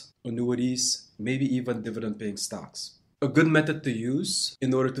bonds, annuities, maybe even dividend-paying stocks. A good method to use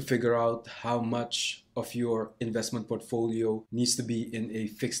in order to figure out how much of your investment portfolio needs to be in a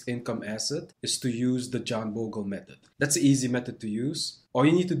fixed income asset is to use the John Bogle method. That's an easy method to use. All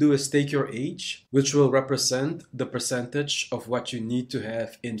you need to do is take your age, which will represent the percentage of what you need to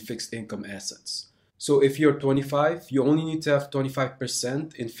have in fixed income assets. So if you're 25, you only need to have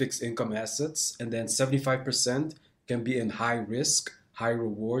 25% in fixed income assets, and then 75% can be in high risk, high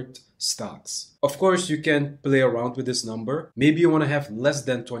reward stocks. Of course, you can play around with this number. Maybe you want to have less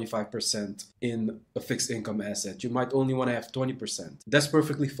than 25% in a fixed income asset. You might only want to have 20%. That's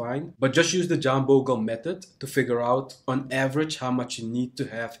perfectly fine, but just use the John Bogle method to figure out on average how much you need to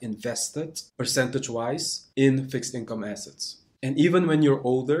have invested percentage-wise in fixed income assets. And even when you're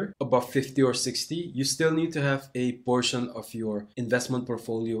older, above 50 or 60, you still need to have a portion of your investment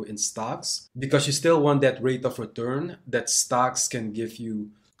portfolio in stocks because you still want that rate of return that stocks can give you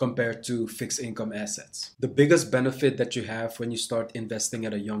compared to fixed income assets. The biggest benefit that you have when you start investing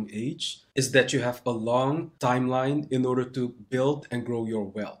at a young age is that you have a long timeline in order to build and grow your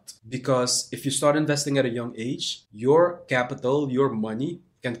wealth. Because if you start investing at a young age, your capital, your money,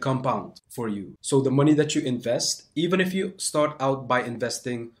 can compound for you. So the money that you invest, even if you start out by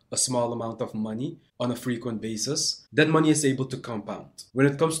investing a small amount of money on a frequent basis, that money is able to compound. When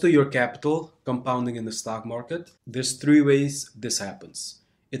it comes to your capital compounding in the stock market, there's 3 ways this happens.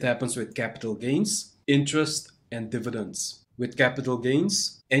 It happens with capital gains, interest, and dividends. With capital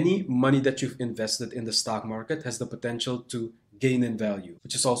gains, any money that you've invested in the stock market has the potential to gain in value,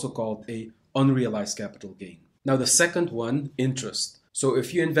 which is also called a unrealized capital gain. Now the second one, interest. So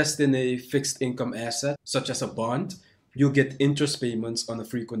if you invest in a fixed income asset, such as a bond, you'll get interest payments on a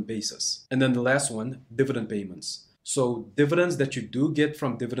frequent basis. And then the last one, dividend payments. So dividends that you do get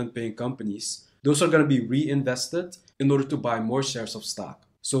from dividend-paying companies, those are going to be reinvested in order to buy more shares of stock.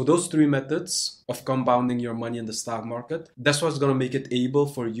 So those 3 methods of compounding your money in the stock market, that's what's going to make it able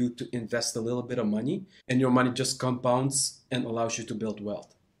for you to invest a little bit of money, and your money just compounds and allows you to build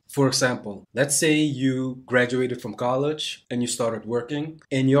wealth. For example, let's say you graduated from college and you started working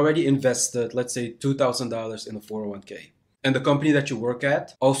and you already invested, let's say, $2,000 in a 401k. And the company that you work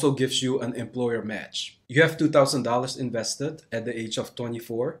at also gives you an employer match. You have $2,000 invested at the age of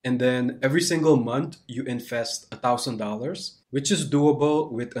 24, and then every single month you invest $1,000, which is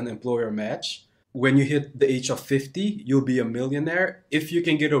doable with an employer match. When you hit the age of 50, you'll be a millionaire if you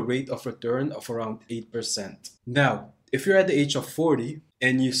can get a rate of return of around 8%. Now, if you're at the age of 40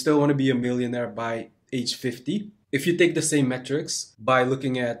 and you still want to be a millionaire by age 50, if you take the same metrics by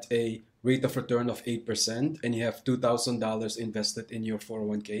looking at a rate of return of 8% and you have $2,000 invested in your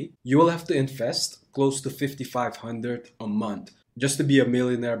 401k, you will have to invest close to $5,500 a month just to be a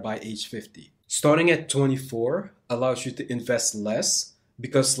millionaire by age 50. Starting at 24 allows you to invest less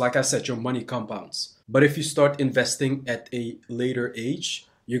because, like I said, your money compounds. But if you start investing at a later age,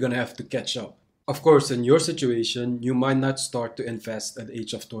 you're going to have to catch up. Of course, in your situation, you might not start to invest at the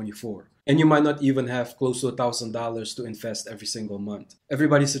age of 24. And you might not even have close to $1,000 to invest every single month.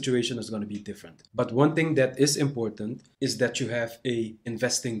 Everybody's situation is going to be different. But one thing that is important is that you have an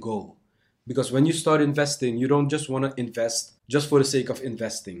investing goal. Because when you start investing, you don't just want to invest just for the sake of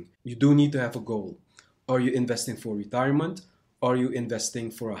investing. You do need to have a goal. Are you investing for retirement? Are you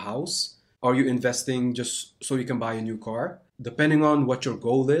investing for a house? Are you investing just so you can buy a new car? Depending on what your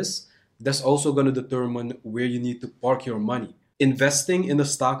goal is, that's also going to determine where you need to park your money. Investing in the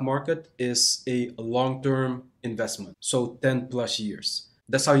stock market is a long-term investment, so 10 plus years.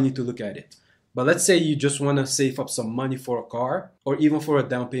 That's how you need to look at it. But let's say you just want to save up some money for a car or even for a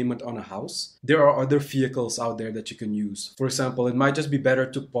down payment on a house. There are other vehicles out there that you can use. For example, it might just be better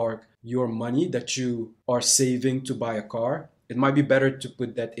to park your money that you are saving to buy a car. It might be better to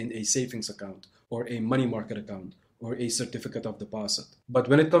put that in a savings account or a money market account or a certificate of deposit. But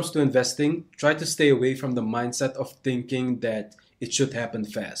when it comes to investing, try to stay away from the mindset of thinking that it should happen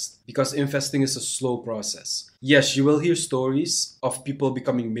fast, because investing is a slow process. Yes, you will hear stories of people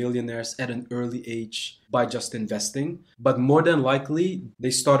becoming millionaires at an early age by just investing, but more than likely, they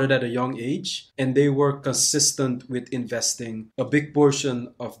started at a young age and they were consistent with investing a big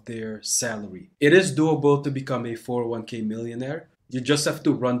portion of their salary. It is doable to become a 401k millionaire. You just have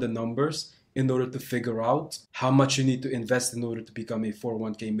to run the numbers in order to figure out how much you need to invest in order to become a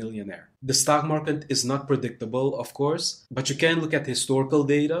 401k millionaire. The stock market is not predictable, of course, but you can look at historical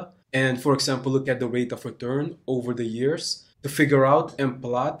data and, for example, look at the rate of return over the years to figure out and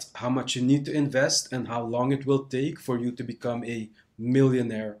plot how much you need to invest and how long it will take for you to become a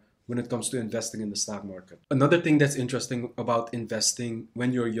millionaire when it comes to investing in the stock market. Another thing that's interesting about investing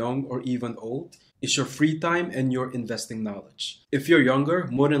when you're young or even old is your free time and your investing knowledge. If you're younger,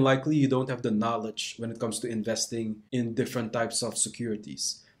 more than likely you don't have the knowledge when it comes to investing in different types of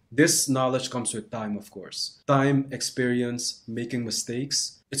securities. This knowledge comes with time, of course. Time, experience, making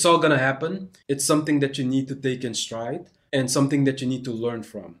mistakes. It's all gonna happen. It's something that you need to take in stride and something that you need to learn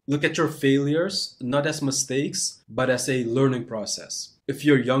from. Look at your failures, not as mistakes, but as a learning process. If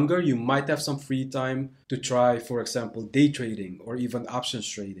you're younger, you might have some free time to try, for example, day trading or even options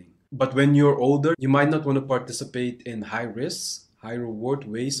trading. But when you're older, you might not want to participate in high risks, high reward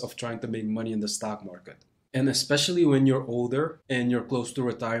ways of trying to make money in the stock market. And especially when you're older and you're close to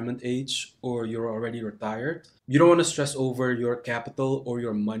retirement age or you're already retired, you don't want to stress over your capital or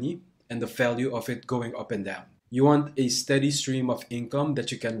your money and the value of it going up and down. You want a steady stream of income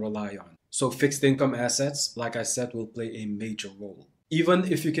that you can rely on. So fixed income assets, like I said, will play a major role.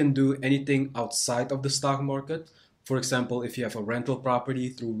 Even if you can do anything outside of the stock market, for example, if you have a rental property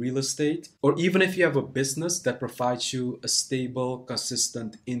through real estate, or even if you have a business that provides you a stable,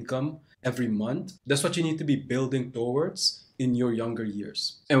 consistent income every month, that's what you need to be building towards in your younger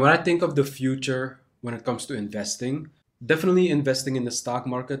years. And when I think of the future when it comes to investing, definitely investing in the stock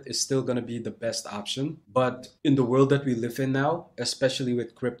market is still going to be the best option. But in the world that we live in now, especially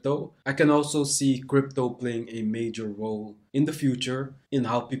with crypto, I can also see crypto playing a major role in the future in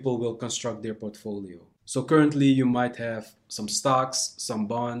how people will construct their portfolio. So currently you might have some stocks, some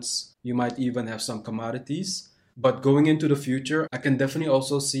bonds, you might even have some commodities. But going into the future, I can definitely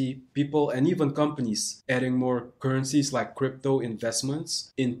also see people and even companies adding more currencies like crypto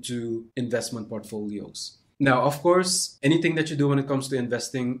investments into investment portfolios. Now, of course, anything that you do when it comes to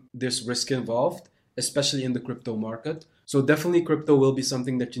investing, there's risk involved, especially in the crypto market. So definitely crypto will be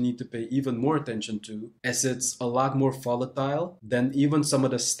something that you need to pay even more attention to, as it's a lot more volatile than even some of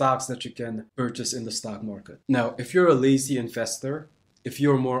the stocks that you can purchase in the stock market. Now, if you're a lazy investor, if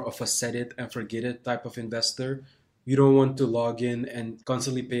you're more of a set it and forget it type of investor, you don't want to log in and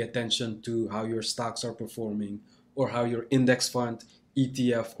constantly pay attention to how your stocks are performing or how your index fund,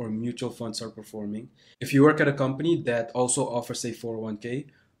 ETF, or mutual funds are performing. If you work at a company that also offers a 401k,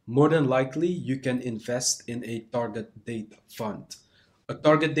 more than likely you can invest in a target date fund. A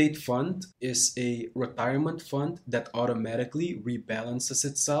target date fund is a retirement fund that automatically rebalances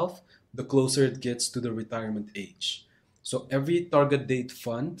itself the closer it gets to the retirement age. So every target date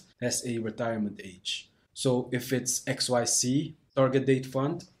fund has a retirement age. So if it's XYZ target date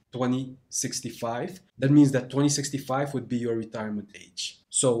fund, 2065, that means that 2065 would be your retirement age.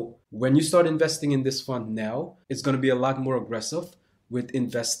 So when you start investing in this fund now, it's going to be a lot more aggressive with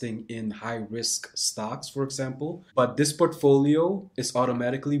investing in high risk stocks, for example. But this portfolio is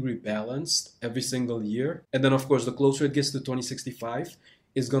automatically rebalanced every single year. And then of course, the closer it gets to 2065,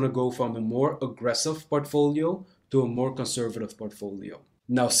 it's going to go from a more aggressive portfolio to a more conservative portfolio.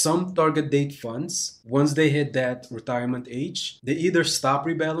 Now, some target date funds, once they hit that retirement age, they either stop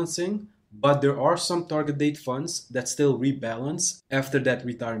rebalancing, but there are some target date funds that still rebalance after that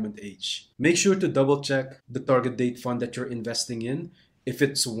retirement age. Make sure to double check the target date fund that you're investing in, if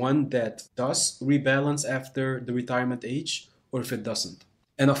it's one that does rebalance after the retirement age or if it doesn't.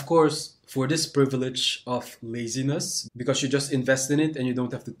 And of course, for this privilege of laziness, because you just invest in it and you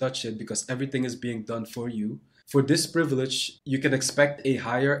don't have to touch it because everything is being done for you, for this privilege, you can expect a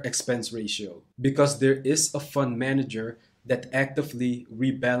higher expense ratio because there is a fund manager that actively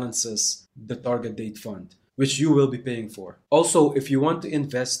rebalances the target date fund, which you will be paying for. Also, if you want to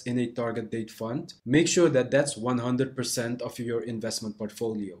invest in a target date fund, make sure that that's 100% of your investment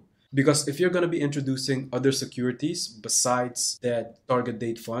portfolio. Because if you're going to be introducing other securities besides that target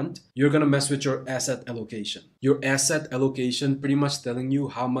date fund, you're going to mess with your asset allocation. Your asset allocation pretty much telling you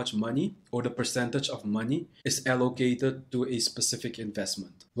how much money or the percentage of money is allocated to a specific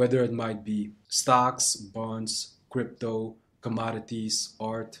investment, whether it might be stocks, bonds, crypto, commodities,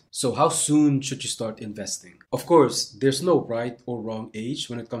 art. So how soon should you start investing? Of course, there's no right or wrong age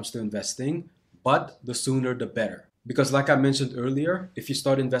when it comes to investing, but the sooner the better. Because like I mentioned earlier, if you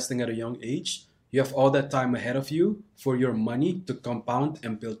start investing at a young age, You have all that time ahead of you for your money to compound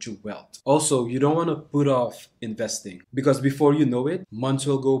and build you wealth. Also, you don't want to put off investing because before you know it, months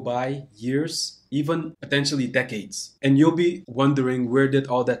will go by, years, even potentially decades. And you'll be wondering, where did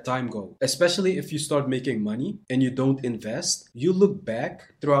all that time go? Especially if you start making money and you don't invest, you look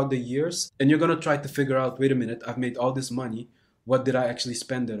back throughout the years and you're going to try to figure out, wait a minute, I've made all this money. What did I actually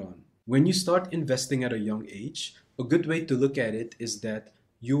spend it on? When you start investing at a young age, a good way to look at it is that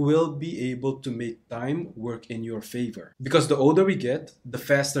you will be able to make time work in your favor. Because the older we get, the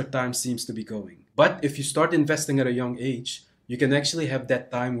faster time seems to be going. But if you start investing at a young age, you can actually have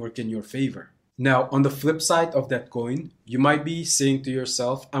that time work in your favor. Now, on the flip side of that coin, you might be saying to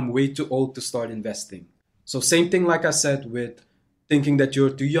yourself, I'm way too old to start investing. So same thing like I said with thinking that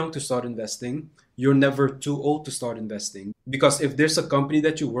you're too young to start investing, you're never too old to start investing. Because if there's a company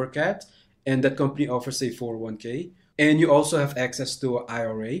that you work at and that company offers a 401k and you also have access to an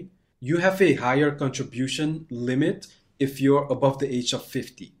IRA, you have a higher contribution limit if you're above the age of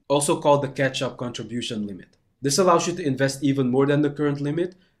 50, also called the catch-up contribution limit. This allows you to invest even more than the current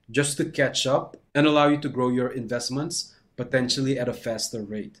limit just to catch up and allow you to grow your investments potentially at a faster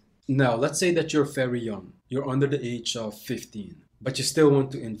rate. Now, let's say that you're very young. You're under the age of 15, but you still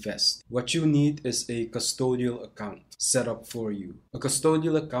want to invest. What you need is a custodial account set up for you. A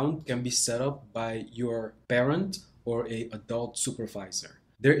custodial account can be set up by your parent or an adult supervisor.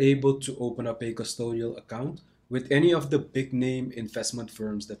 They're able to open up a custodial account with any of the big name investment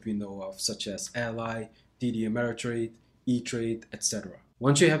firms that we know of, such as Ally, TD Ameritrade, E-Trade, etc.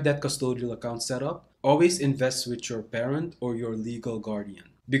 Once you have that custodial account set up, always invest with your parent or your legal guardian.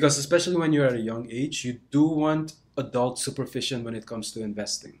 Because especially when you're at a young age, you do want adult supervision when it comes to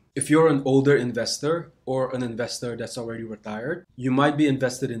investing. If you're an older investor or an investor that's already retired, you might be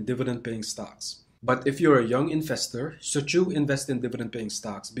invested in dividend-paying stocks. But if you're a young investor, should you invest in dividend-paying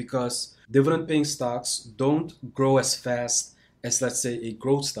stocks? Because dividend-paying stocks don't grow as fast as, let's say, a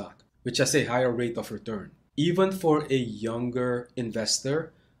growth stock, which has a higher rate of return. Even for a younger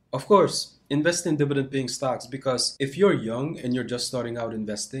investor, of course, invest in dividend-paying stocks because if you're young and you're just starting out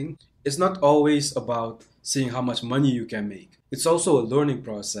investing, it's not always about seeing how much money you can make. It's also a learning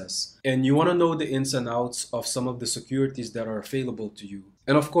process, and you want to know the ins and outs of some of the securities that are available to you.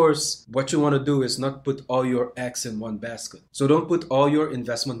 And of course, what you want to do is not put all your eggs in one basket. So don't put all your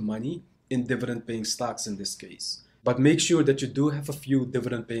investment money in dividend-paying stocks in this case. But make sure that you do have a few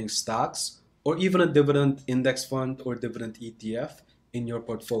dividend-paying stocks or even a dividend index fund or dividend ETF in your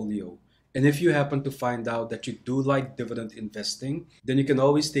portfolio. And if you happen to find out that you do like dividend investing, then you can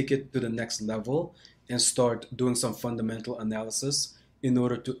always take it to the next level and start doing some fundamental analysis in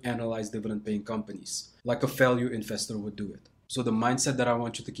order to analyze dividend-paying companies, like a value investor would do it. So the mindset that I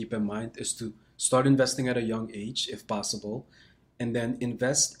want you to keep in mind is to start investing at a young age, if possible, and then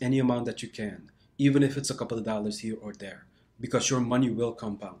invest any amount that you can, even if it's a couple of dollars here or there, because your money will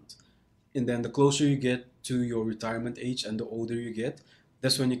compound. And then the closer you get to your retirement age and the older you get,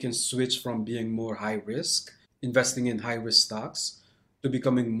 that's when you can switch from being more high risk, investing in high risk stocks, to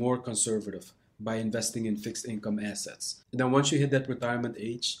becoming more conservative by investing in fixed income assets. And then once you hit that retirement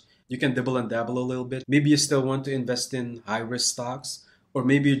age, you can dibble and dabble a little bit. Maybe you still want to invest in high risk stocks, or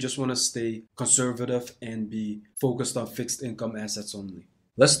maybe you just want to stay conservative and be focused on fixed income assets only.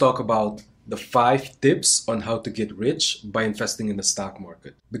 Let's talk about the 5 tips on how to get rich by investing in the stock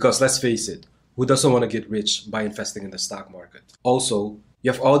market. Because let's face it, who doesn't want to get rich by investing in the stock market? Also,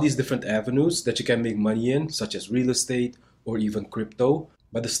 you have all these different avenues that you can make money in, such as real estate or even crypto.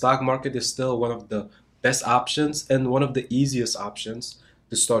 But the stock market is still one of the best options and one of the easiest options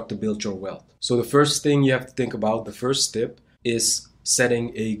to start to build your wealth. So the first thing you have to think about, the first tip, is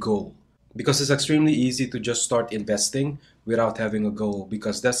setting a goal. Because it's extremely easy to just start investing without having a goal,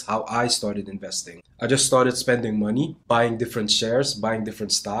 because that's how I started investing. I just started spending money, buying different shares, buying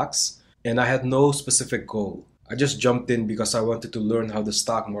different stocks, and I had no specific goal. I just jumped in because I wanted to learn how the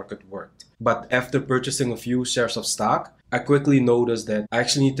stock market worked. But after purchasing a few shares of stock, I quickly noticed that I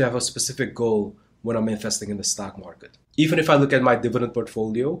actually need to have a specific goal when I'm investing in the stock market. Even if I look at my dividend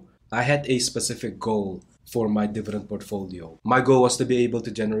portfolio, I had a specific goal for my dividend portfolio. My goal was to be able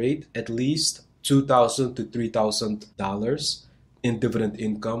to generate at least $2,000 to $3,000 in dividend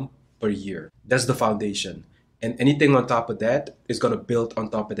income per year. That's the foundation. And anything on top of that is going to build on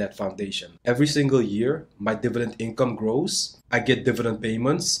top of that foundation. Every single year, my dividend income grows. I get dividend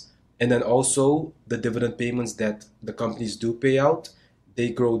payments. And then also the dividend payments that the companies do pay out, they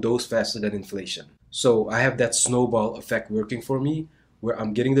grow those faster than inflation. So I have that snowball effect working for me where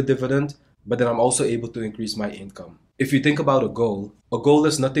I'm getting the dividend, but then I'm also able to increase my income. If you think about a goal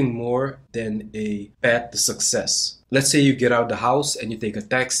is nothing more than a path to success. Let's say you get out of the house and you take a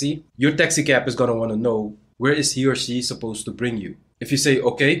taxi. Your taxi cab is going to want to know where is he or she supposed to bring you. If you say,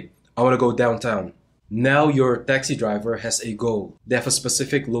 okay, I want to go downtown. Now your taxi driver has a goal. They have a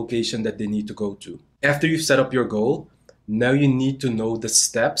specific location that they need to go to. After you've set up your goal, now you need to know the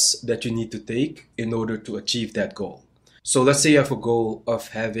steps that you need to take in order to achieve that goal. So let's say you have a goal of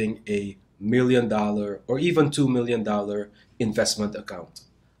having a $1 million or even $2 million investment account.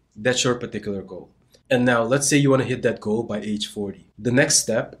 That's your particular goal. And now let's say you want to hit that goal by age 40. The next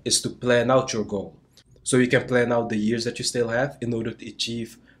step is to plan out your goal. So you can plan out the years that you still have in order to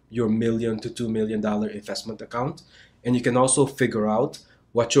achieve your $1 million to $2 million investment account. And you can also figure out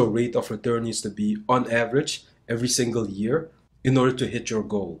what your rate of return needs to be on average every single year in order to hit your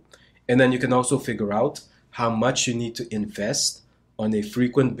goal. And then you can also figure out how much you need to invest on a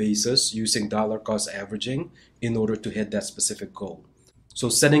frequent basis using dollar cost averaging in order to hit that specific goal. So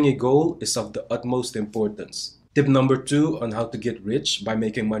setting a goal is of the utmost importance. Tip number 2 on how to get rich by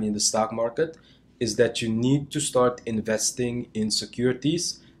making money in the stock market is that you need to start investing in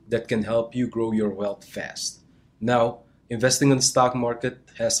securities that can help you grow your wealth fast. Now, investing in the stock market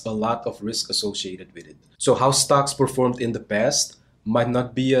has a lot of risk associated with it. So how stocks performed in the past might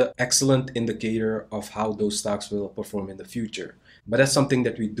not be an excellent indicator of how those stocks will perform in the future. But that's something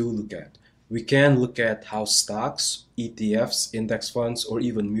that we do look at. We can look at how stocks, ETFs, index funds, or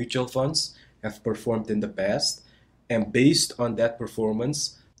even mutual funds have performed in the past. And based on that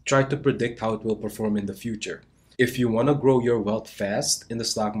performance, try to predict how it will perform in the future. If you want to grow your wealth fast in the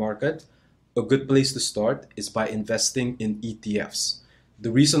stock market, a good place to start is by investing in ETFs.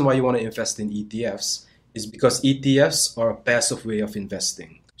 The reason why you want to invest in ETFs is because ETFs are a passive way of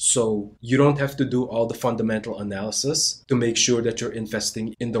investing. So you don't have to do all the fundamental analysis to make sure that you're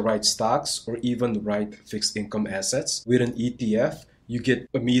investing in the right stocks or even the right fixed income assets. With an ETF, you get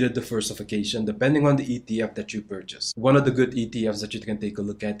immediate diversification depending on the ETF that you purchase. One of the good ETFs that you can take a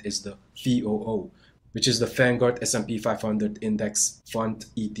look at is the VOO, which is the Vanguard S&P 500 Index Fund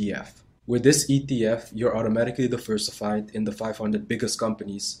ETF. With this ETF, you're automatically diversified in the 500 biggest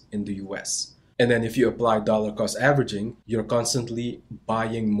companies in the US. And then if you apply dollar cost averaging, you're constantly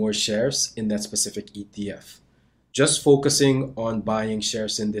buying more shares in that specific ETF. Just focusing on buying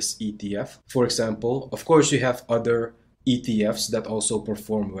shares in this ETF. For example, of course, you have other ETFs that also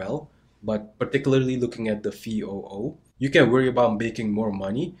perform well, but particularly looking at the VOO, you can worry about making more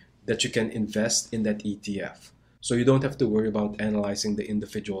money that you can invest in that ETF. So you don't have to worry about analyzing the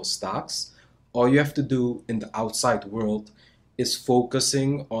individual stocks. All you have to do in the outside world is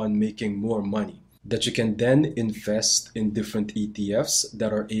focusing on making more money that you can then invest in different ETFs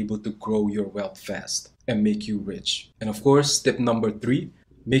that are able to grow your wealth fast and make you rich. And of course, tip number 3,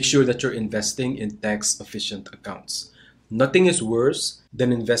 make sure that you're investing in tax-efficient accounts. Nothing is worse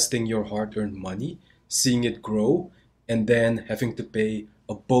than investing your hard-earned money, seeing it grow, and then having to pay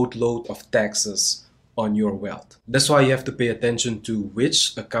a boatload of taxes on your wealth. That's why you have to pay attention to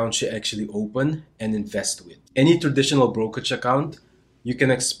which accounts you actually open and invest with. Any traditional brokerage account, you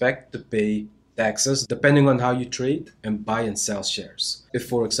can expect to pay taxes depending on how you trade and buy and sell shares. If,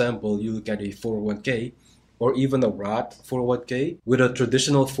 for example, you look at a 401k or even a Roth 401k, with a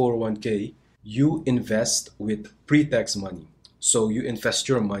traditional 401k, you invest with pre-tax money. So you invest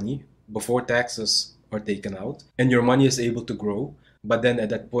your money before taxes are taken out and your money is able to grow. But then at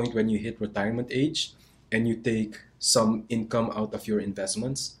that point when you hit retirement age and you take some income out of your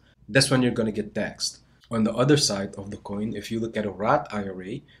investments, that's when you're going to get taxed. On the other side of the coin, if you look at a Roth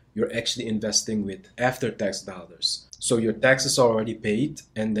IRA, you're actually investing with after-tax dollars. So your taxes are already paid,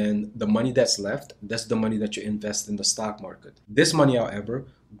 and then the money that's left, that's the money that you invest in the stock market. This money, however,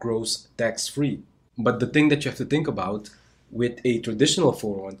 grows tax-free. But the thing that you have to think about, with a traditional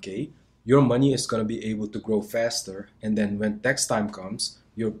 401k, your money is going to be able to grow faster, and then when tax time comes,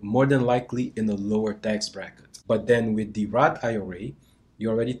 you're more than likely in a lower tax bracket. But then with the Roth IRA,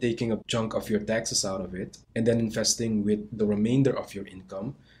 you're already taking a chunk of your taxes out of it and then investing with the remainder of your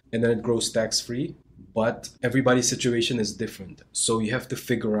income, and then it grows tax-free. But everybody's situation is different. So you have to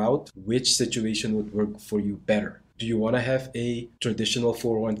figure out which situation would work for you better. Do you want to have a traditional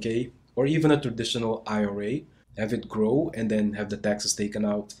 401k or even a traditional IRA, have it grow and then have the taxes taken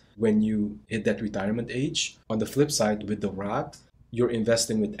out when you hit that retirement age? On the flip side, with the Roth, you're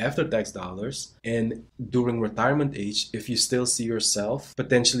investing with after-tax dollars, and during retirement age, if you still see yourself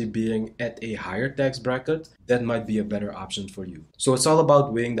potentially being at a higher tax bracket, that might be a better option for you. So it's all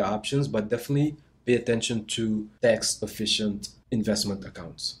about weighing the options, but definitely pay attention to tax-efficient investment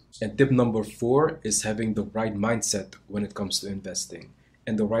accounts. And tip number 4 is having the right mindset when it comes to investing.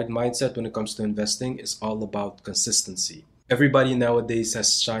 and the right mindset when it comes to investing is all about consistency. Everybody nowadays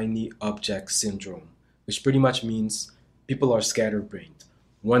has shiny object syndrome, which pretty much means people are scatterbrained.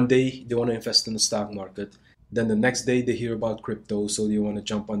 One day they want to invest in the stock market, then the next day they hear about crypto, so they want to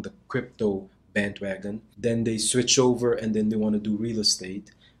jump on the crypto bandwagon. Then they switch over and then they want to do real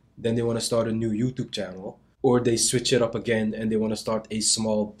estate. Then they want to start a new YouTube channel, or they switch it up again and they want to start a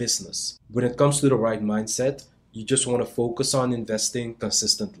small business. When it comes to the right mindset, you just want to focus on investing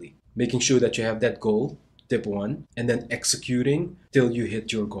consistently, making sure that you have that goal, tip 1, and then executing till you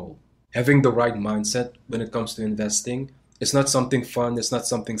hit your goal. Having the right mindset when it comes to investing, it's not something fun, it's not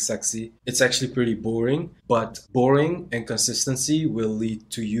something sexy. It's actually pretty boring, but boring and consistency will lead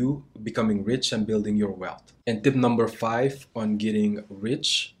to you becoming rich and building your wealth. And tip number 5 on getting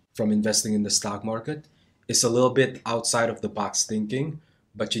rich from investing in the stock market is a little bit outside of the box thinking,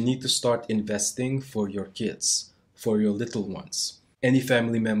 but you need to start investing for your kids, for your little ones, any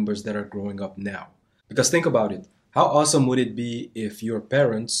family members that are growing up now. Because think about it, how awesome would it be if your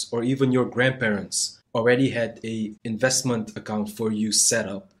parents or even your grandparents already had a investment account for you set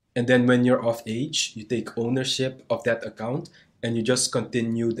up, and then when you're of age, you take ownership of that account and you just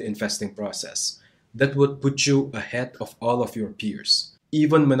continue the investing process. That would put you ahead of all of your peers.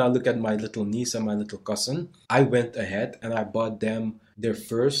 Even when I look at my little niece and my little cousin, I went ahead and I bought them their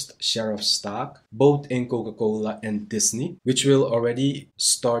first share of stock, both in Coca-Cola and Disney, which will already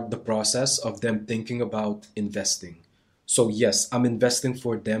start the process of them thinking about investing. So yes, I'm investing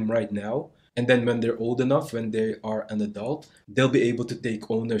for them right now. And then when they're old enough, when they are an adult, they'll be able to take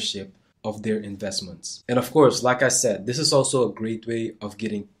ownership of their investments. And of course, like I said, this is also a great way of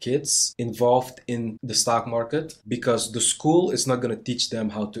getting kids involved in the stock market, because the school is not going to teach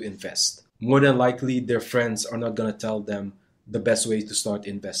them how to invest. More than likely, their friends are not going to tell them the best way to start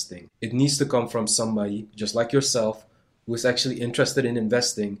investing. It needs to come from somebody just like yourself who is actually interested in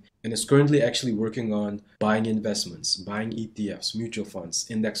investing and is currently actually working on buying investments, buying ETFs, mutual funds,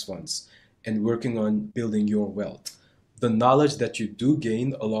 index funds, and working on building your wealth. The knowledge that you do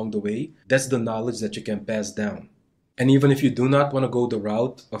gain along the way, that's the knowledge that you can pass down. And even if you do not want to go the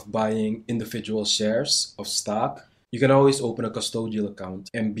route of buying individual shares of stock, you can always open a custodial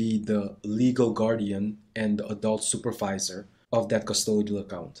account and be the legal guardian and the adult supervisor of that custodial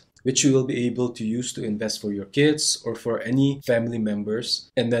account, which you will be able to use to invest for your kids or for any family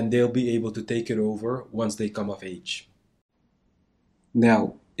members, and then they'll be able to take it over once they come of age.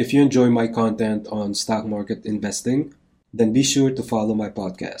 Now, if you enjoy my content on stock market investing, then be sure to follow my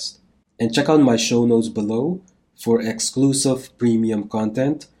podcast and check out my show notes below for exclusive premium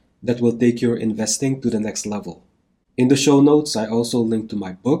content that will take your investing to the next level. In the show notes, I also link to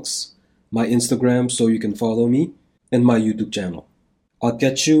my books, my Instagram so you can follow me, and my YouTube channel. I'll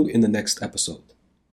catch you in the next episode.